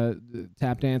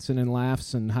tap dancing and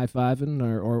laughs and high fiving,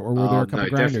 or were there a couple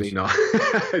grinders? Definitely not.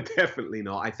 Definitely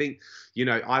not. I think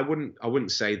I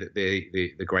wouldn't say that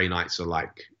the Grey Knights are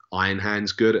like Iron Hands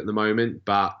good at the moment,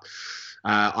 but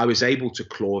I was able to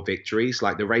claw victories.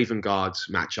 Like the Raven Guards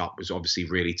matchup was obviously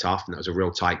really tough, and that was a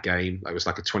real tight game. It was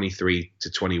like a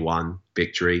 23-21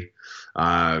 victory.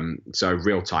 So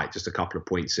real tight, just a couple of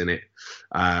points in it.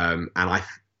 And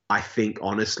I think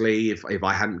honestly, if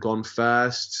I hadn't gone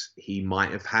first, he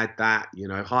might have had that.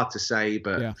 Hard to say,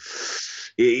 but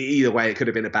either way, it could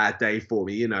have been a bad day for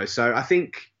me. So I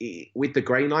think with the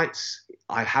Grey Knights,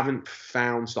 I haven't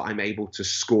found that I'm able to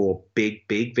score big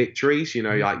victories.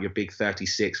 Like your big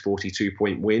 36, 42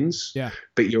 point wins. Yeah.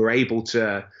 But you're able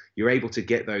to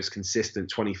get those consistent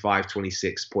 25,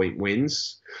 26 point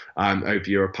wins over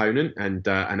your opponent and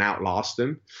outlast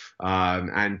them.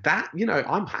 And that,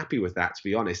 I'm happy with that, to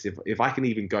be honest. If I can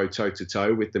even go toe to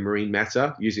toe with the Marine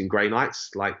meta using Grey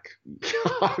Knights, like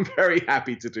I'm very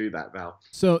happy to do that, Val.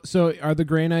 So are the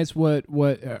Grey Knights what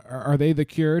are they the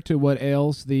cure to what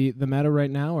ails the meta right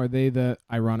now? Are they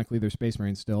ironically they're Space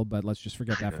Marines still, but let's just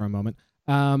forget that for a moment.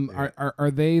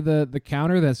 Are they the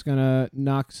counter that's gonna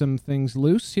knock some things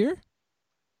loose here?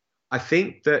 I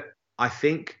think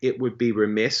it would be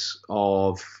remiss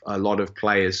of a lot of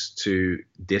players to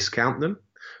discount them.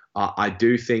 I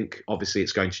do think obviously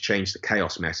it's going to change the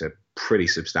Chaos meta pretty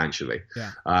substantially.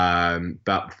 Yeah.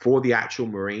 But for the actual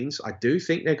Marines, I do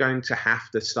think they're going to have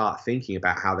to start thinking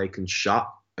about how they can shut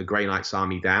a Grey Knights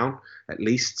army down, at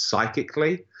least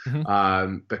psychically.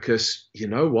 Mm-hmm. Because you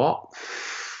know what?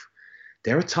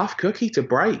 They're a tough cookie to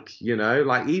break,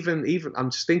 like even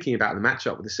I'm just thinking about the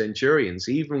matchup with the Centurions,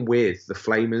 even with the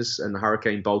Flamers and the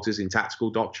Hurricane Bolters in Tactical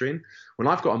Doctrine, when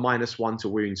I've got a -1 to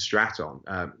wound strat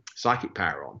on, psychic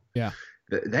power on,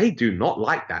 they do not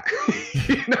like that.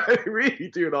 They really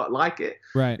do not like it.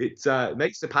 Right. It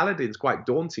makes the Paladins quite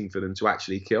daunting for them to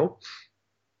actually kill.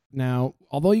 Now,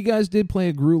 although you guys did play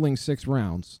a grueling 6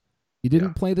 rounds, you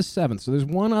didn't play the 7th. So there's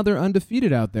one other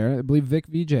undefeated out there, I believe Vic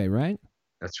VJ, right?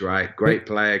 That's right. Great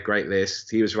player, great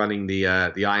list. He was running the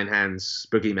Iron Hands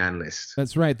Boogeyman list.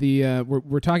 That's right.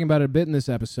 We're talking about it a bit in this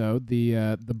episode.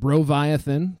 The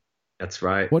Broviathan. That's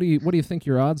right. What do you think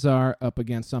your odds are up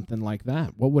against something like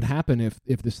that? What would happen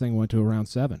if this thing went to a round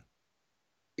 7?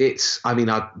 You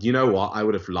know what? I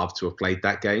would have loved to have played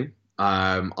that game.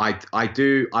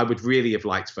 I would really have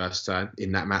liked first turn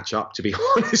in that matchup, to be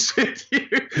honest with you.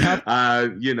 Yep.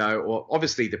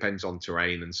 Obviously depends on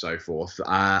terrain and so forth.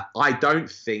 I don't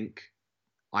think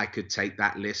I could take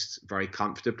that list very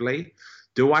comfortably.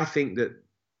 Do I think that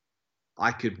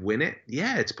I could win it?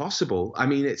 Yeah, it's possible. I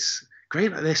mean, it's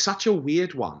They're such a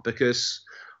weird one because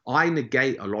I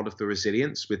negate a lot of the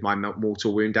resilience with my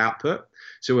mortal wound output.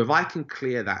 So if I can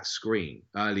clear that screen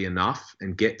early enough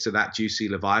and get to that juicy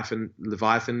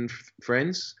Leviathan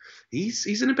friends,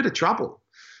 he's in a bit of trouble.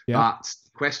 Yeah. But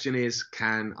the question is,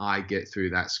 can I get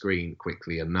through that screen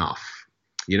quickly enough?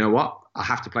 You know what? I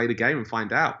have to play the game and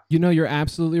find out. You know, you're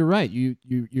absolutely right.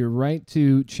 You're right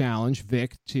to challenge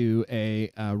Vic to a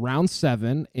round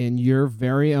 7 in your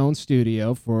very own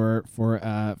studio for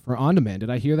On Demand.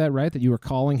 Did I hear that right? That you were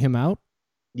calling him out?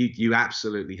 You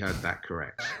absolutely heard that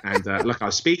correct. And look, I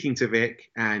was speaking to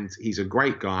Vic, and he's a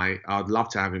great guy. I'd love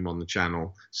to have him on the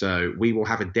channel. So we will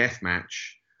have a death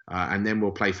match. And then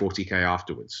we'll play 40K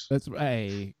afterwards. That's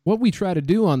right. What we try to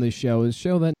do on this show is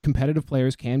show that competitive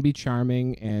players can be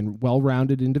charming and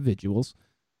well-rounded individuals.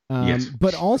 Yes.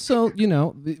 But also, you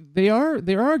know,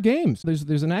 there are games.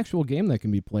 There's an actual game that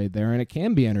can be played there, and it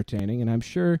can be entertaining. And I'm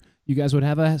sure you guys would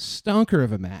have a stonker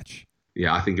of a match.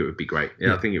 Yeah, I think it would be great.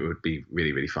 Yeah, I think it would be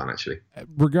really, really fun, actually.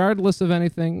 Regardless of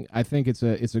anything, I think it's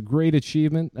a great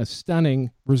achievement, a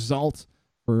stunning result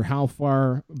for how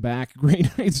far back Grey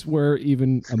Knights were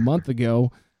even a month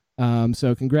ago.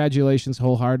 So congratulations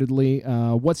wholeheartedly.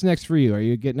 What's next for you? Are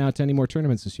you getting out to any more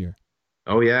tournaments this year?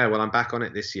 Oh, yeah. Well, I'm back on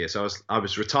it this year. So I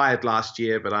was retired last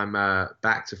year, but I'm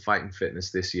back to fighting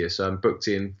fitness this year. So I'm booked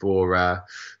in for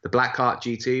the Blackheart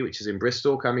GT, which is in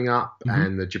Bristol coming up,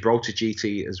 and the Gibraltar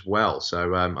GT as well.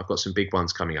 So I've got some big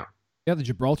ones coming up. Yeah, the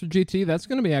Gibraltar GT, that's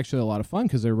going to be actually a lot of fun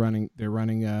because they're running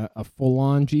a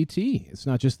full-on GT. It's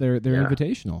not just their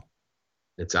invitational.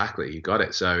 Exactly, you got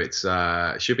it. So it's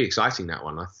should be exciting, that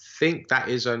one. I think that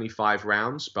is only 5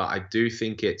 rounds, but I do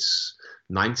think it's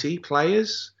 90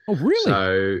 players. Oh, really?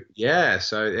 So yeah,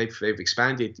 so they've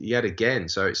expanded yet again.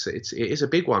 So it is a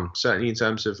big one, certainly in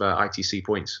terms of ITC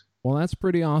points. Well, that's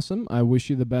pretty awesome. I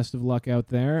wish you the best of luck out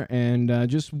there. And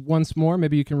just once more,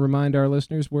 maybe you can remind our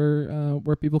listeners where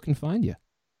people can find you.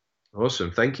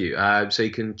 Awesome. Thank you. So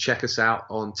you can check us out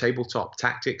on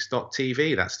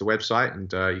tabletoptactics.tv. That's the website.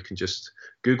 And you can just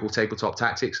Google Tabletop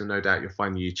Tactics and no doubt you'll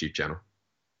find the YouTube channel.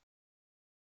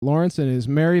 Lawrence and his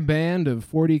merry band of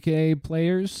 40K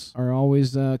players are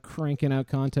always cranking out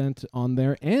content on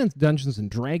there, and Dungeons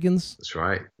and Dragons. That's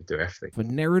right. We do everything. For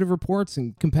narrative reports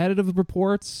and competitive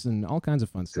reports and all kinds of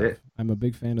fun stuff. That's it. I'm a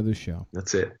big fan of this show.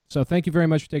 That's it. So thank you very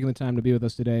much for taking the time to be with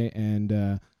us today, and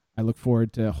I look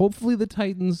forward to hopefully the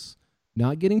Titans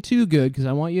not getting too good, because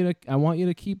I want you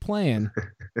to keep playing,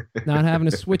 not having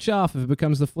to switch off if it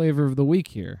becomes the flavor of the week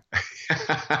here.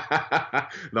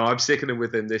 No, I'm sticking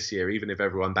with him this year, even if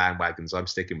everyone bandwagons. I'm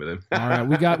sticking with him. All right,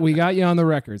 we got you on the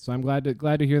record, so I'm glad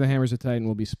to hear the Hammers of Titan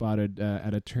will be spotted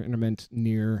at a tournament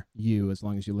near you, as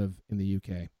long as you live in the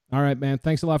UK. All right, man.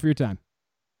 Thanks a lot for your time.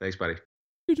 Thanks, buddy.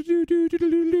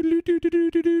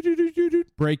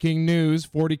 Breaking news: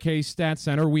 40K Stat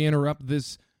Center. We interrupt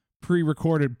this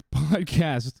pre-recorded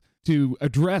podcast to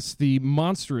address the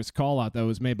monstrous call-out that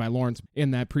was made by Lawrence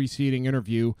in that preceding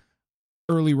interview.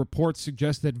 Early reports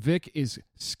suggest that Vic is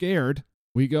scared.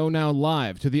 We go now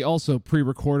live to the also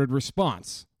pre-recorded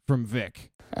response from Vic.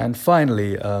 And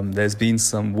finally, there's been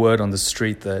some word on the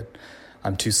street that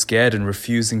I'm too scared and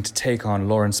refusing to take on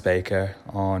Lawrence Baker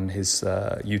on his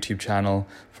YouTube channel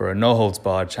for a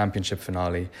no-holds-barred championship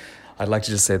finale. I'd like to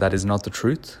just say that is not the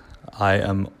truth. I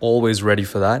am always ready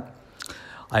for that.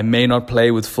 I may not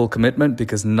play with full commitment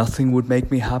because nothing would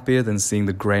make me happier than seeing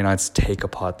the Grey Knights take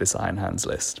apart this Iron Hands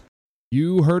list.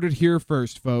 You heard it here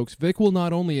first, folks. Vic will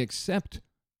not only accept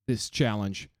this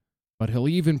challenge, but he'll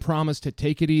even promise to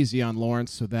take it easy on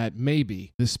Lawrence so that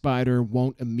maybe the spider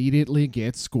won't immediately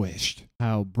get squished.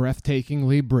 How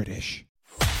breathtakingly British.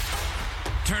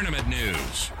 Tournament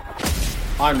news.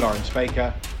 I'm Lawrence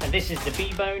Baker. And this is the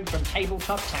B-Bone from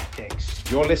Tabletop Tactics.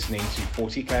 You're listening to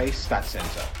 40K Stat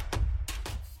Center.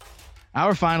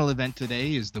 Our final event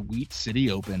today is the Wheat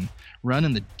City Open, run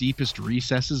in the deepest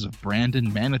recesses of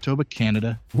Brandon, Manitoba,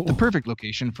 Canada. Whoa. The perfect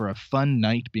location for a fun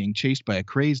night being chased by a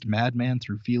crazed madman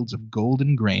through fields of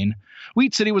golden grain.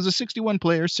 Wheat City was a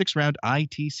 61-player, 6-round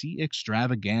ITC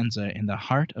extravaganza in the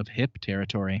heart of hip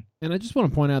territory. And I just want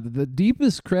to point out that the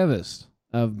deepest crevice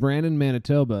of Brandon,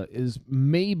 Manitoba is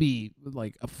maybe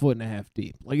like 1.5 foot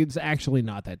deep. Like, it's actually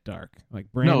not that dark. Like,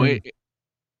 Brandon... No,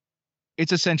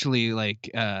 it's essentially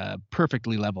like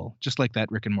perfectly level, just like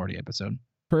that Rick and Morty episode.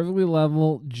 Perfectly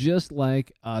level, just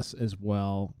like us as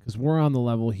well, because we're on the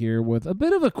level here with a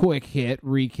bit of a quick hit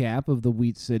recap of the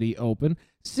Wheat City Open.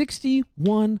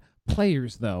 61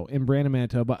 players, though, in Brandon,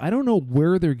 Manitoba. I don't know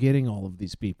where they're getting all of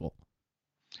these people.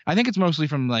 I think it's mostly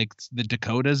from like the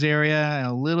Dakotas area and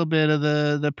a little bit of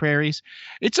the prairies.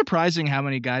 It's surprising how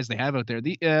many guys they have out there.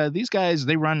 These guys,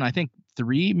 they run, I think,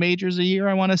 3 majors a year,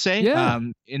 I want to say, Yeah.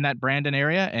 in that Brandon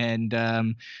area.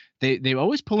 And they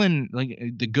always pull in like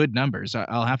the good numbers.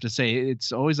 I'll have to say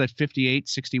it's always like 58,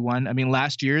 61. I mean,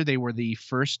 last year they were the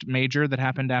first major that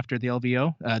happened after the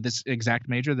LVO, this exact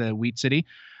major, the Wheat City.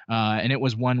 And it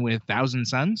was won with Thousand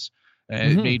Suns.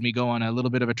 It made me go on a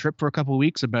little bit of a trip for a couple of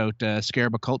weeks about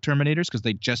Scarab Occult Terminators, because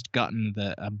they'd just gotten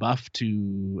a buff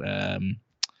to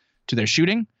their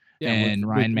shooting. Yeah, and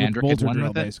Ryan with Mandrick had bolter won drill,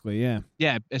 with it. basically, yeah.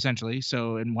 Yeah, essentially.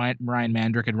 So, and Ryan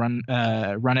Mandrick had run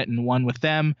it and won with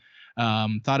them.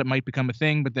 Thought it might become a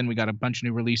thing, but then we got a bunch of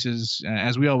new releases,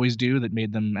 as we always do, that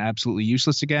made them absolutely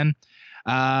useless again.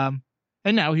 And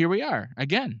now here we are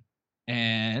again.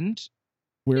 And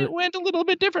it went a little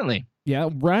bit differently. Yeah,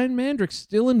 Ryan Mandrick's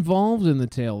still involved in the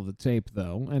tail of the tape,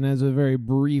 though. And as a very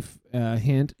brief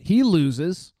hint, he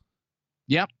loses.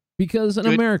 Yep. Because an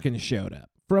American showed up.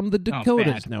 From the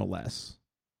Dakotas, no less.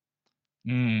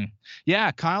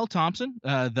 Yeah, Kyle Thompson,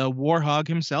 the Warhog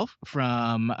himself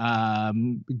from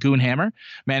Goonhammer,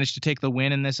 managed to take the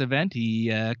win in this event.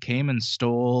 He came and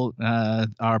stole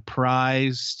our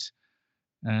prized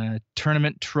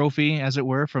tournament trophy, as it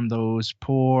were, from those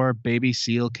poor baby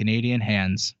seal Canadian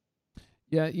hands.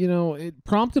 Yeah, it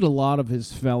prompted a lot of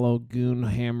his fellow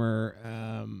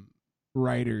Goonhammer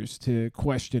writers to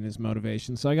question his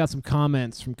motivation. So I got some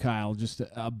comments from Kyle just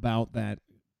about that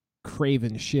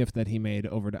craven shift that he made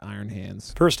over to Iron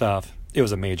Hands. First off, it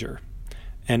was a major.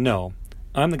 And no,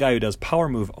 I'm the guy who does power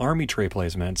move army tray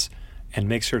placements and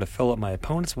makes sure to fill up my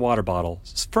opponent's water bottle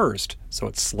first so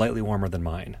it's slightly warmer than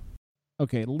mine.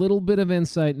 Okay, a little bit of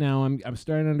insight now. I'm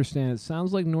starting to understand. It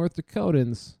sounds like North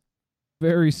Dakotans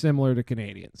very similar to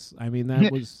Canadians. I mean,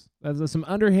 that's some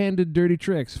underhanded dirty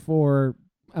tricks for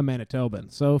a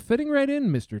Manitoban. So fitting right in,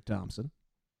 Mr. Thompson.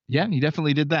 Yeah, he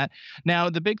definitely did that. Now,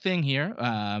 the big thing here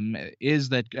is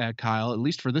that Kyle, at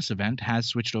least for this event, has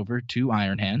switched over to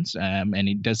Iron Hands, and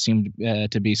it does seem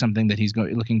to be something that he's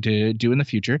looking to do in the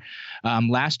future.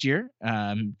 Last year,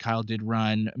 Kyle did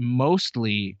run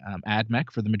mostly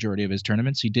AdMech for the majority of his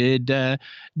tournaments. He did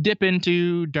dip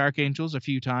into Dark Angels a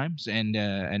few times and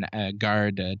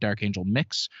guard Dark Angel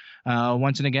mix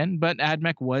once and again, but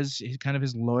AdMech was kind of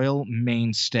his loyal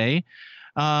mainstay.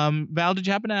 Val, did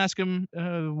you happen to ask him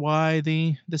why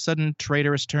the sudden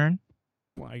traitorous turn?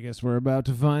 Well, I guess we're about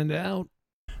to find out.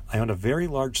 I own a very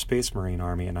large Space Marine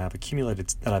army, and I've accumulated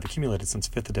since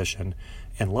 5th edition,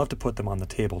 and love to put them on the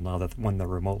table now that when they're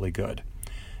remotely good.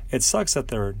 It sucks that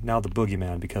they're now the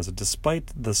boogeyman, because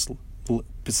despite this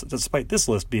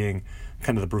list being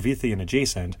kind of the Brevithian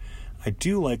adjacent, I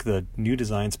do like the new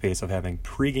design space of having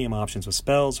pre-game options with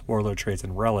spells, warlord traits,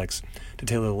 and relics to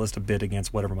tailor the list a bit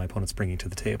against whatever my opponent's bringing to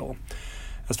the table.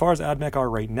 As far as AdMech are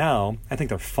right now, I think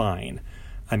they're fine.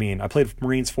 I mean, I played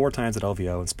Marines 4 times at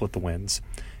LVO and split the wins.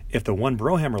 If the one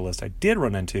Brohammer list I did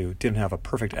run into didn't have a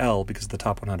perfect L because of the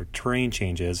top 100 terrain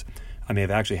changes, I may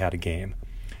have actually had a game.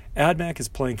 AdMech is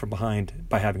playing from behind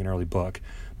by having an early book,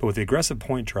 but with the aggressive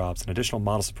point drops and additional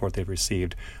model support they've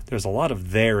received, there's a lot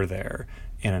of there,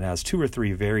 and it has 2 or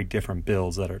 3 very different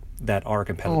builds that are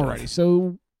competitive. Alrighty,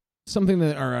 so something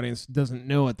that our audience doesn't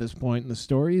know at this point in the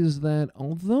story is that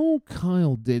although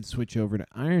Kyle did switch over to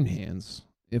Iron Hands,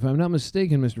 if I'm not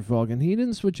mistaken, Mr. Falcon, he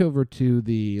didn't switch over to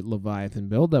the Leviathan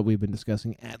build that we've been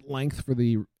discussing at length for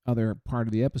the other part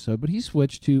of the episode, but he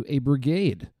switched to a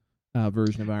Brigade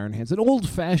version of Iron Hands, an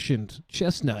old-fashioned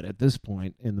chestnut at this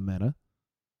point in the meta.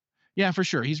 Yeah, for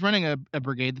sure. He's running a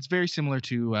brigade that's very similar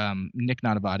to Nick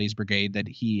Notavati's brigade that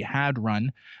he had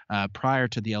run prior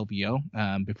to the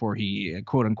LVO, before he,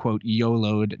 quote-unquote,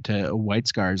 YOLO'd to White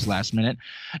Scars last minute.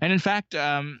 And in fact,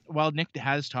 while Nick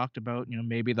has talked about,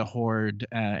 maybe the Horde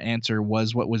answer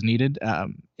was what was needed,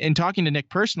 in talking to Nick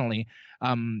personally,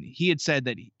 he had said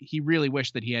that he really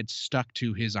wished that he had stuck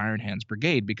to his Iron Hands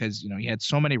brigade because, he had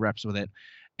so many reps with it.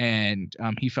 And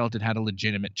he felt it had a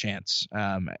legitimate chance,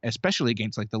 especially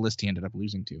against the list he ended up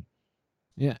losing to.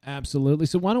 Yeah, absolutely.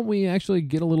 So why don't we actually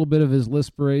get a little bit of his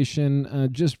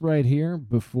Lispiration just right here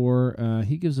before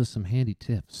he gives us some handy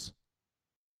tips.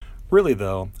 Really,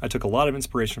 though, I took a lot of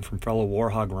inspiration from fellow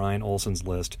Warhog Ryan Olsen's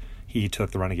list he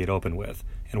took the Renegade Open with,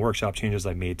 and workshop changes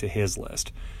I made to his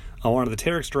list. I wanted the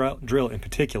Terex drill in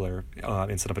particular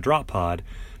instead of a drop pod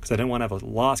because I didn't want to have a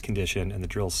loss condition and the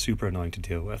drill's super annoying to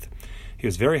deal with. He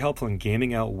was very helpful in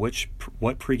gaming out what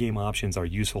pregame options are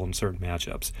useful in certain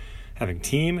matchups. Having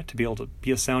team to be able to be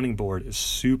a sounding board is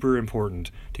super important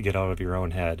to get out of your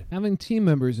own head. Having team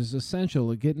members is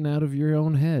essential to getting out of your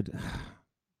own head.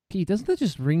 Pete, doesn't that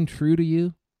just ring true to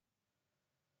you?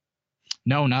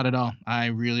 No, not at all. I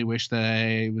really wish that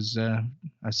I was a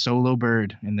solo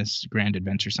bird in this grand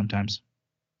adventure sometimes.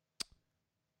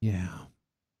 Yeah.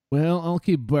 Well, I'll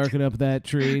keep barking up that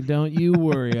tree. Don't you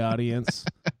worry, audience.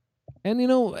 And,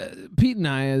 Pete and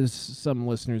I, as some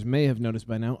listeners may have noticed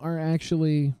by now, are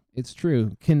actually, it's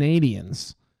true,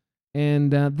 Canadians.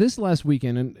 And this last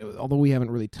weekend, and although we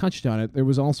haven't really touched on it, there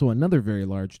was also another very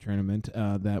large tournament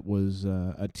that was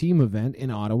a team event in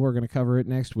Ottawa. We're going to cover it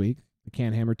next week, the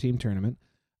Canhammer Team Tournament.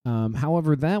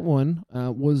 However, that one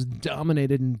was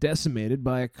dominated and decimated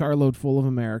by a carload full of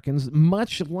Americans,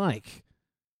 much like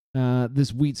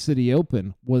this Wheat City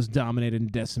Open was dominated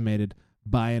and decimated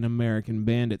by an American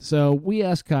bandit. So we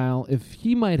asked Kyle if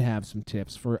he might have some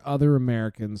tips for other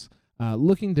Americans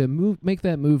looking to make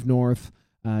that move north.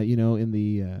 In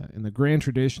the grand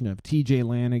tradition of TJ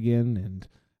Lanigan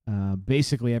and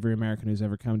basically every American who's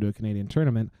ever come to a Canadian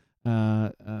tournament,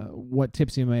 what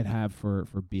tips he might have for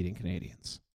beating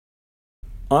Canadians.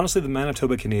 Honestly, the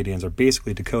Manitoba Canadians are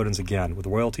basically Dakotans again, with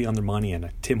royalty on their money and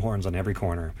Tim Hortons on every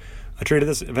corner. I treated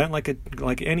this event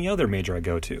like any other major I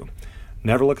go to.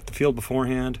 Never look at the field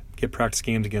beforehand, get practice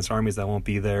games against armies that won't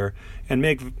be there, and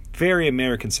make very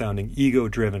American-sounding,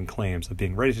 ego-driven claims of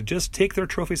being ready to just take their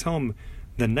trophies home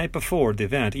the night before the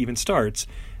event even starts,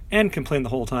 and complain the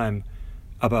whole time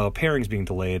about pairings being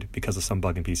delayed because of some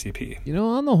bug in PCP.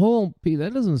 On the whole, Pete,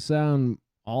 that doesn't sound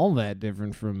all that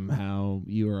different from how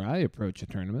you or I approach a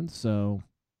tournament, so...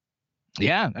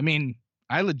 Yeah,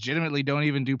 I legitimately don't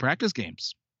even do practice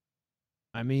games.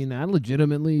 I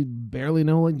legitimately barely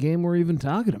know what game we're even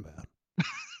talking about.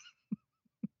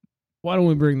 Why don't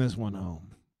we bring this one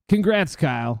home? Congrats,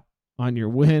 Kyle, on your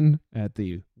win at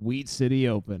the Wheat City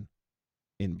Open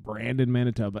in Brandon,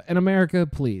 Manitoba. And America,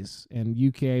 please, and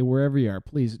UK, wherever you are,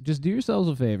 please, just do yourselves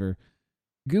a favor.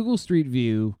 Google Street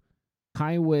View,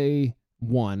 Highway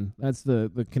 1. That's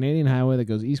the Canadian highway that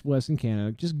goes east-west in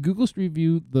Canada. Just Google Street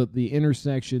View the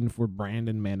intersection for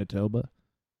Brandon, Manitoba,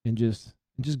 and just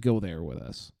go there with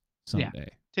us someday. Yeah,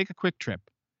 take a quick trip.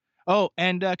 Oh,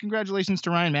 and congratulations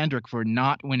to Ryan Mandrick for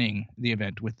not winning the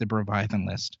event with the Leviathan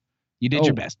list. You did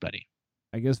your best, buddy.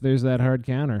 I guess there's that hard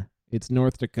counter. It's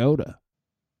North Dakota.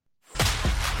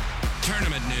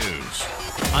 Tournament news.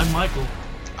 I'm Michael.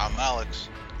 I'm Alex.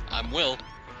 I'm Will.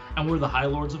 And we're the High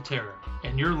Lords of Terror.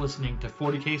 And you're listening to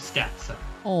 40K Stats Center.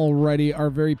 Alrighty, our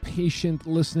very patient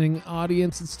listening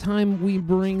audience, it's time we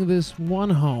bring this one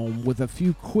home with a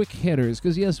few quick hitters,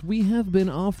 because yes, we have been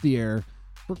off the air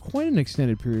for quite an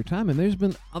extended period of time, and there's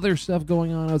been other stuff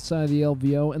going on outside the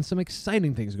LVO, and some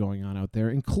exciting things going on out there,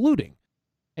 including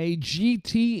a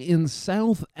GT in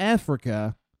South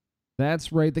Africa.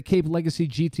 That's right, the Cape Legacy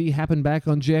GT happened back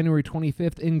on January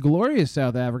 25th in glorious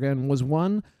South Africa, and was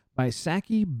won by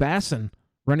Saki Basson,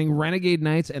 running Renegade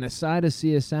Knights and a side of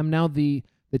CSM. Now, the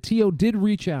TO did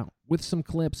reach out with some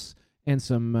clips and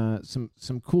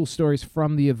some cool stories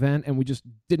from the event, and we just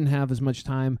didn't have as much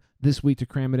time this week to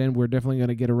cram it in. We're definitely going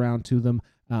to get around to them,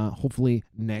 hopefully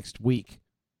next week.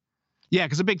 Yeah,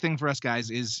 because a big thing for us guys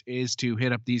is to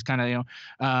hit up these kind of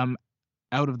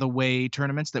out of the way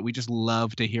tournaments that we just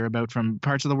love to hear about from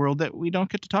parts of the world that we don't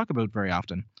get to talk about very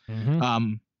often.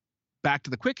 Mm-hmm. Back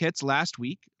to the quick hits. Last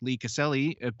week, Lee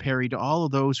Caselli parried all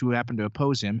of those who happened to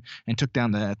oppose him and took down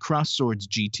the Cross Swords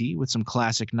GT with some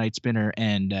classic Night Spinner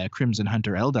and Crimson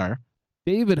Hunter Eldar.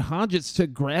 David Hodgetts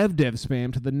took Gravdev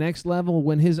spam to the next level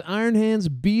when his Iron Hands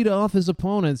beat off his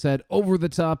opponents at Over the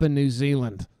Top in New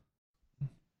Zealand.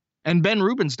 And Ben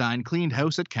Rubenstein cleaned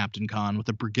house at Captain Con with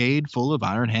a brigade full of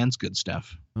Iron Hands good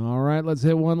stuff. All right, let's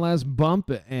hit one last bump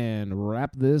and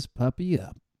wrap this puppy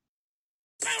up.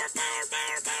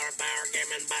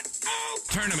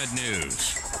 Tournament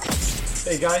news.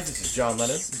 Hey guys, this is John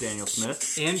Lennon, Daniel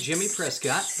Smith, and Jimmy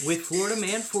Prescott with Florida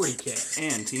Man 40K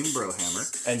and Team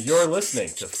Brohammer, and you're listening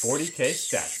to 40K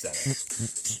Stats Center.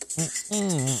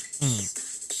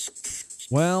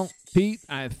 Well, Pete,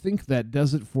 I think that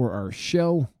does it for our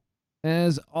show.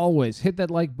 As always, hit that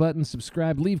like button,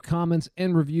 subscribe, leave comments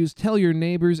and reviews, tell your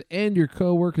neighbors and your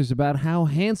coworkers about how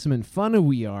handsome and funny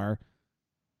we are.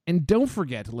 And don't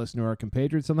forget to listen to our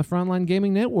compatriots on the Frontline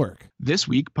Gaming Network. This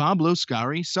week, Pablo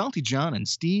Scari, Salty John, and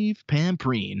Steve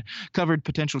Pampreen covered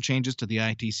potential changes to the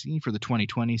ITC for the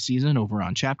 2020 season over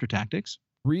on Chapter Tactics.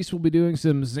 Reese will be doing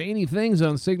some zany things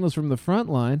on Signals from the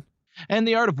Frontline. And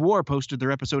The Art of War posted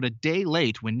their episode a day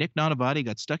late when Nick Nonavati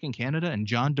got stuck in Canada and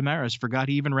John Damaris forgot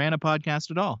he even ran a podcast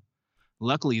at all.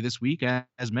 Luckily, this week,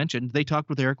 as mentioned, they talked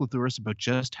with Eric Lathuris about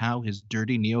just how his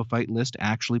dirty neophyte list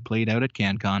actually played out at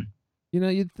CanCon.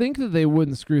 You'd think that they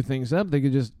wouldn't screw things up. They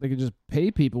could just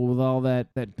pay people with all that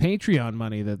Patreon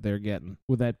money that they're getting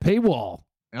with that paywall.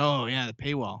 Oh yeah, the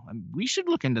paywall. We should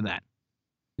look into that.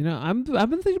 I've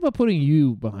been thinking about putting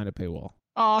you behind a paywall.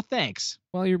 Oh, thanks.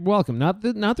 Well, you're welcome. Not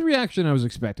the reaction I was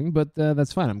expecting, but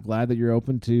that's fine. I'm glad that you're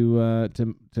open to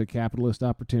capitalist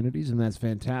opportunities, and that's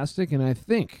fantastic. And I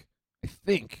think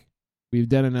we've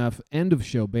done enough end of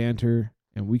show banter,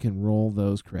 and we can roll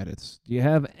those credits. Do you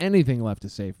have anything left to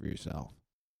say for yourself?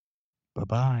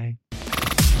 Bye-bye.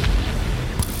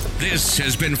 This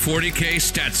has been 40K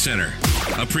Stat Center,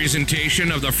 a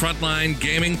presentation of the Frontline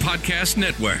Gaming Podcast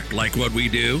Network. Like what we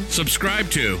do?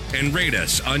 Subscribe to and rate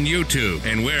us on YouTube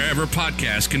and wherever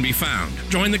podcasts can be found.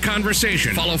 Join the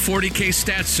conversation. Follow 40K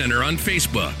Stat Center on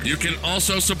Facebook. You can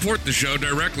also support the show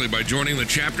directly by joining the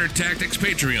Chapter Tactics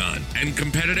Patreon and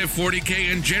competitive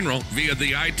 40K in general via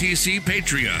the ITC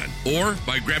Patreon or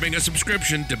by grabbing a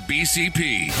subscription to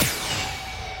BCP.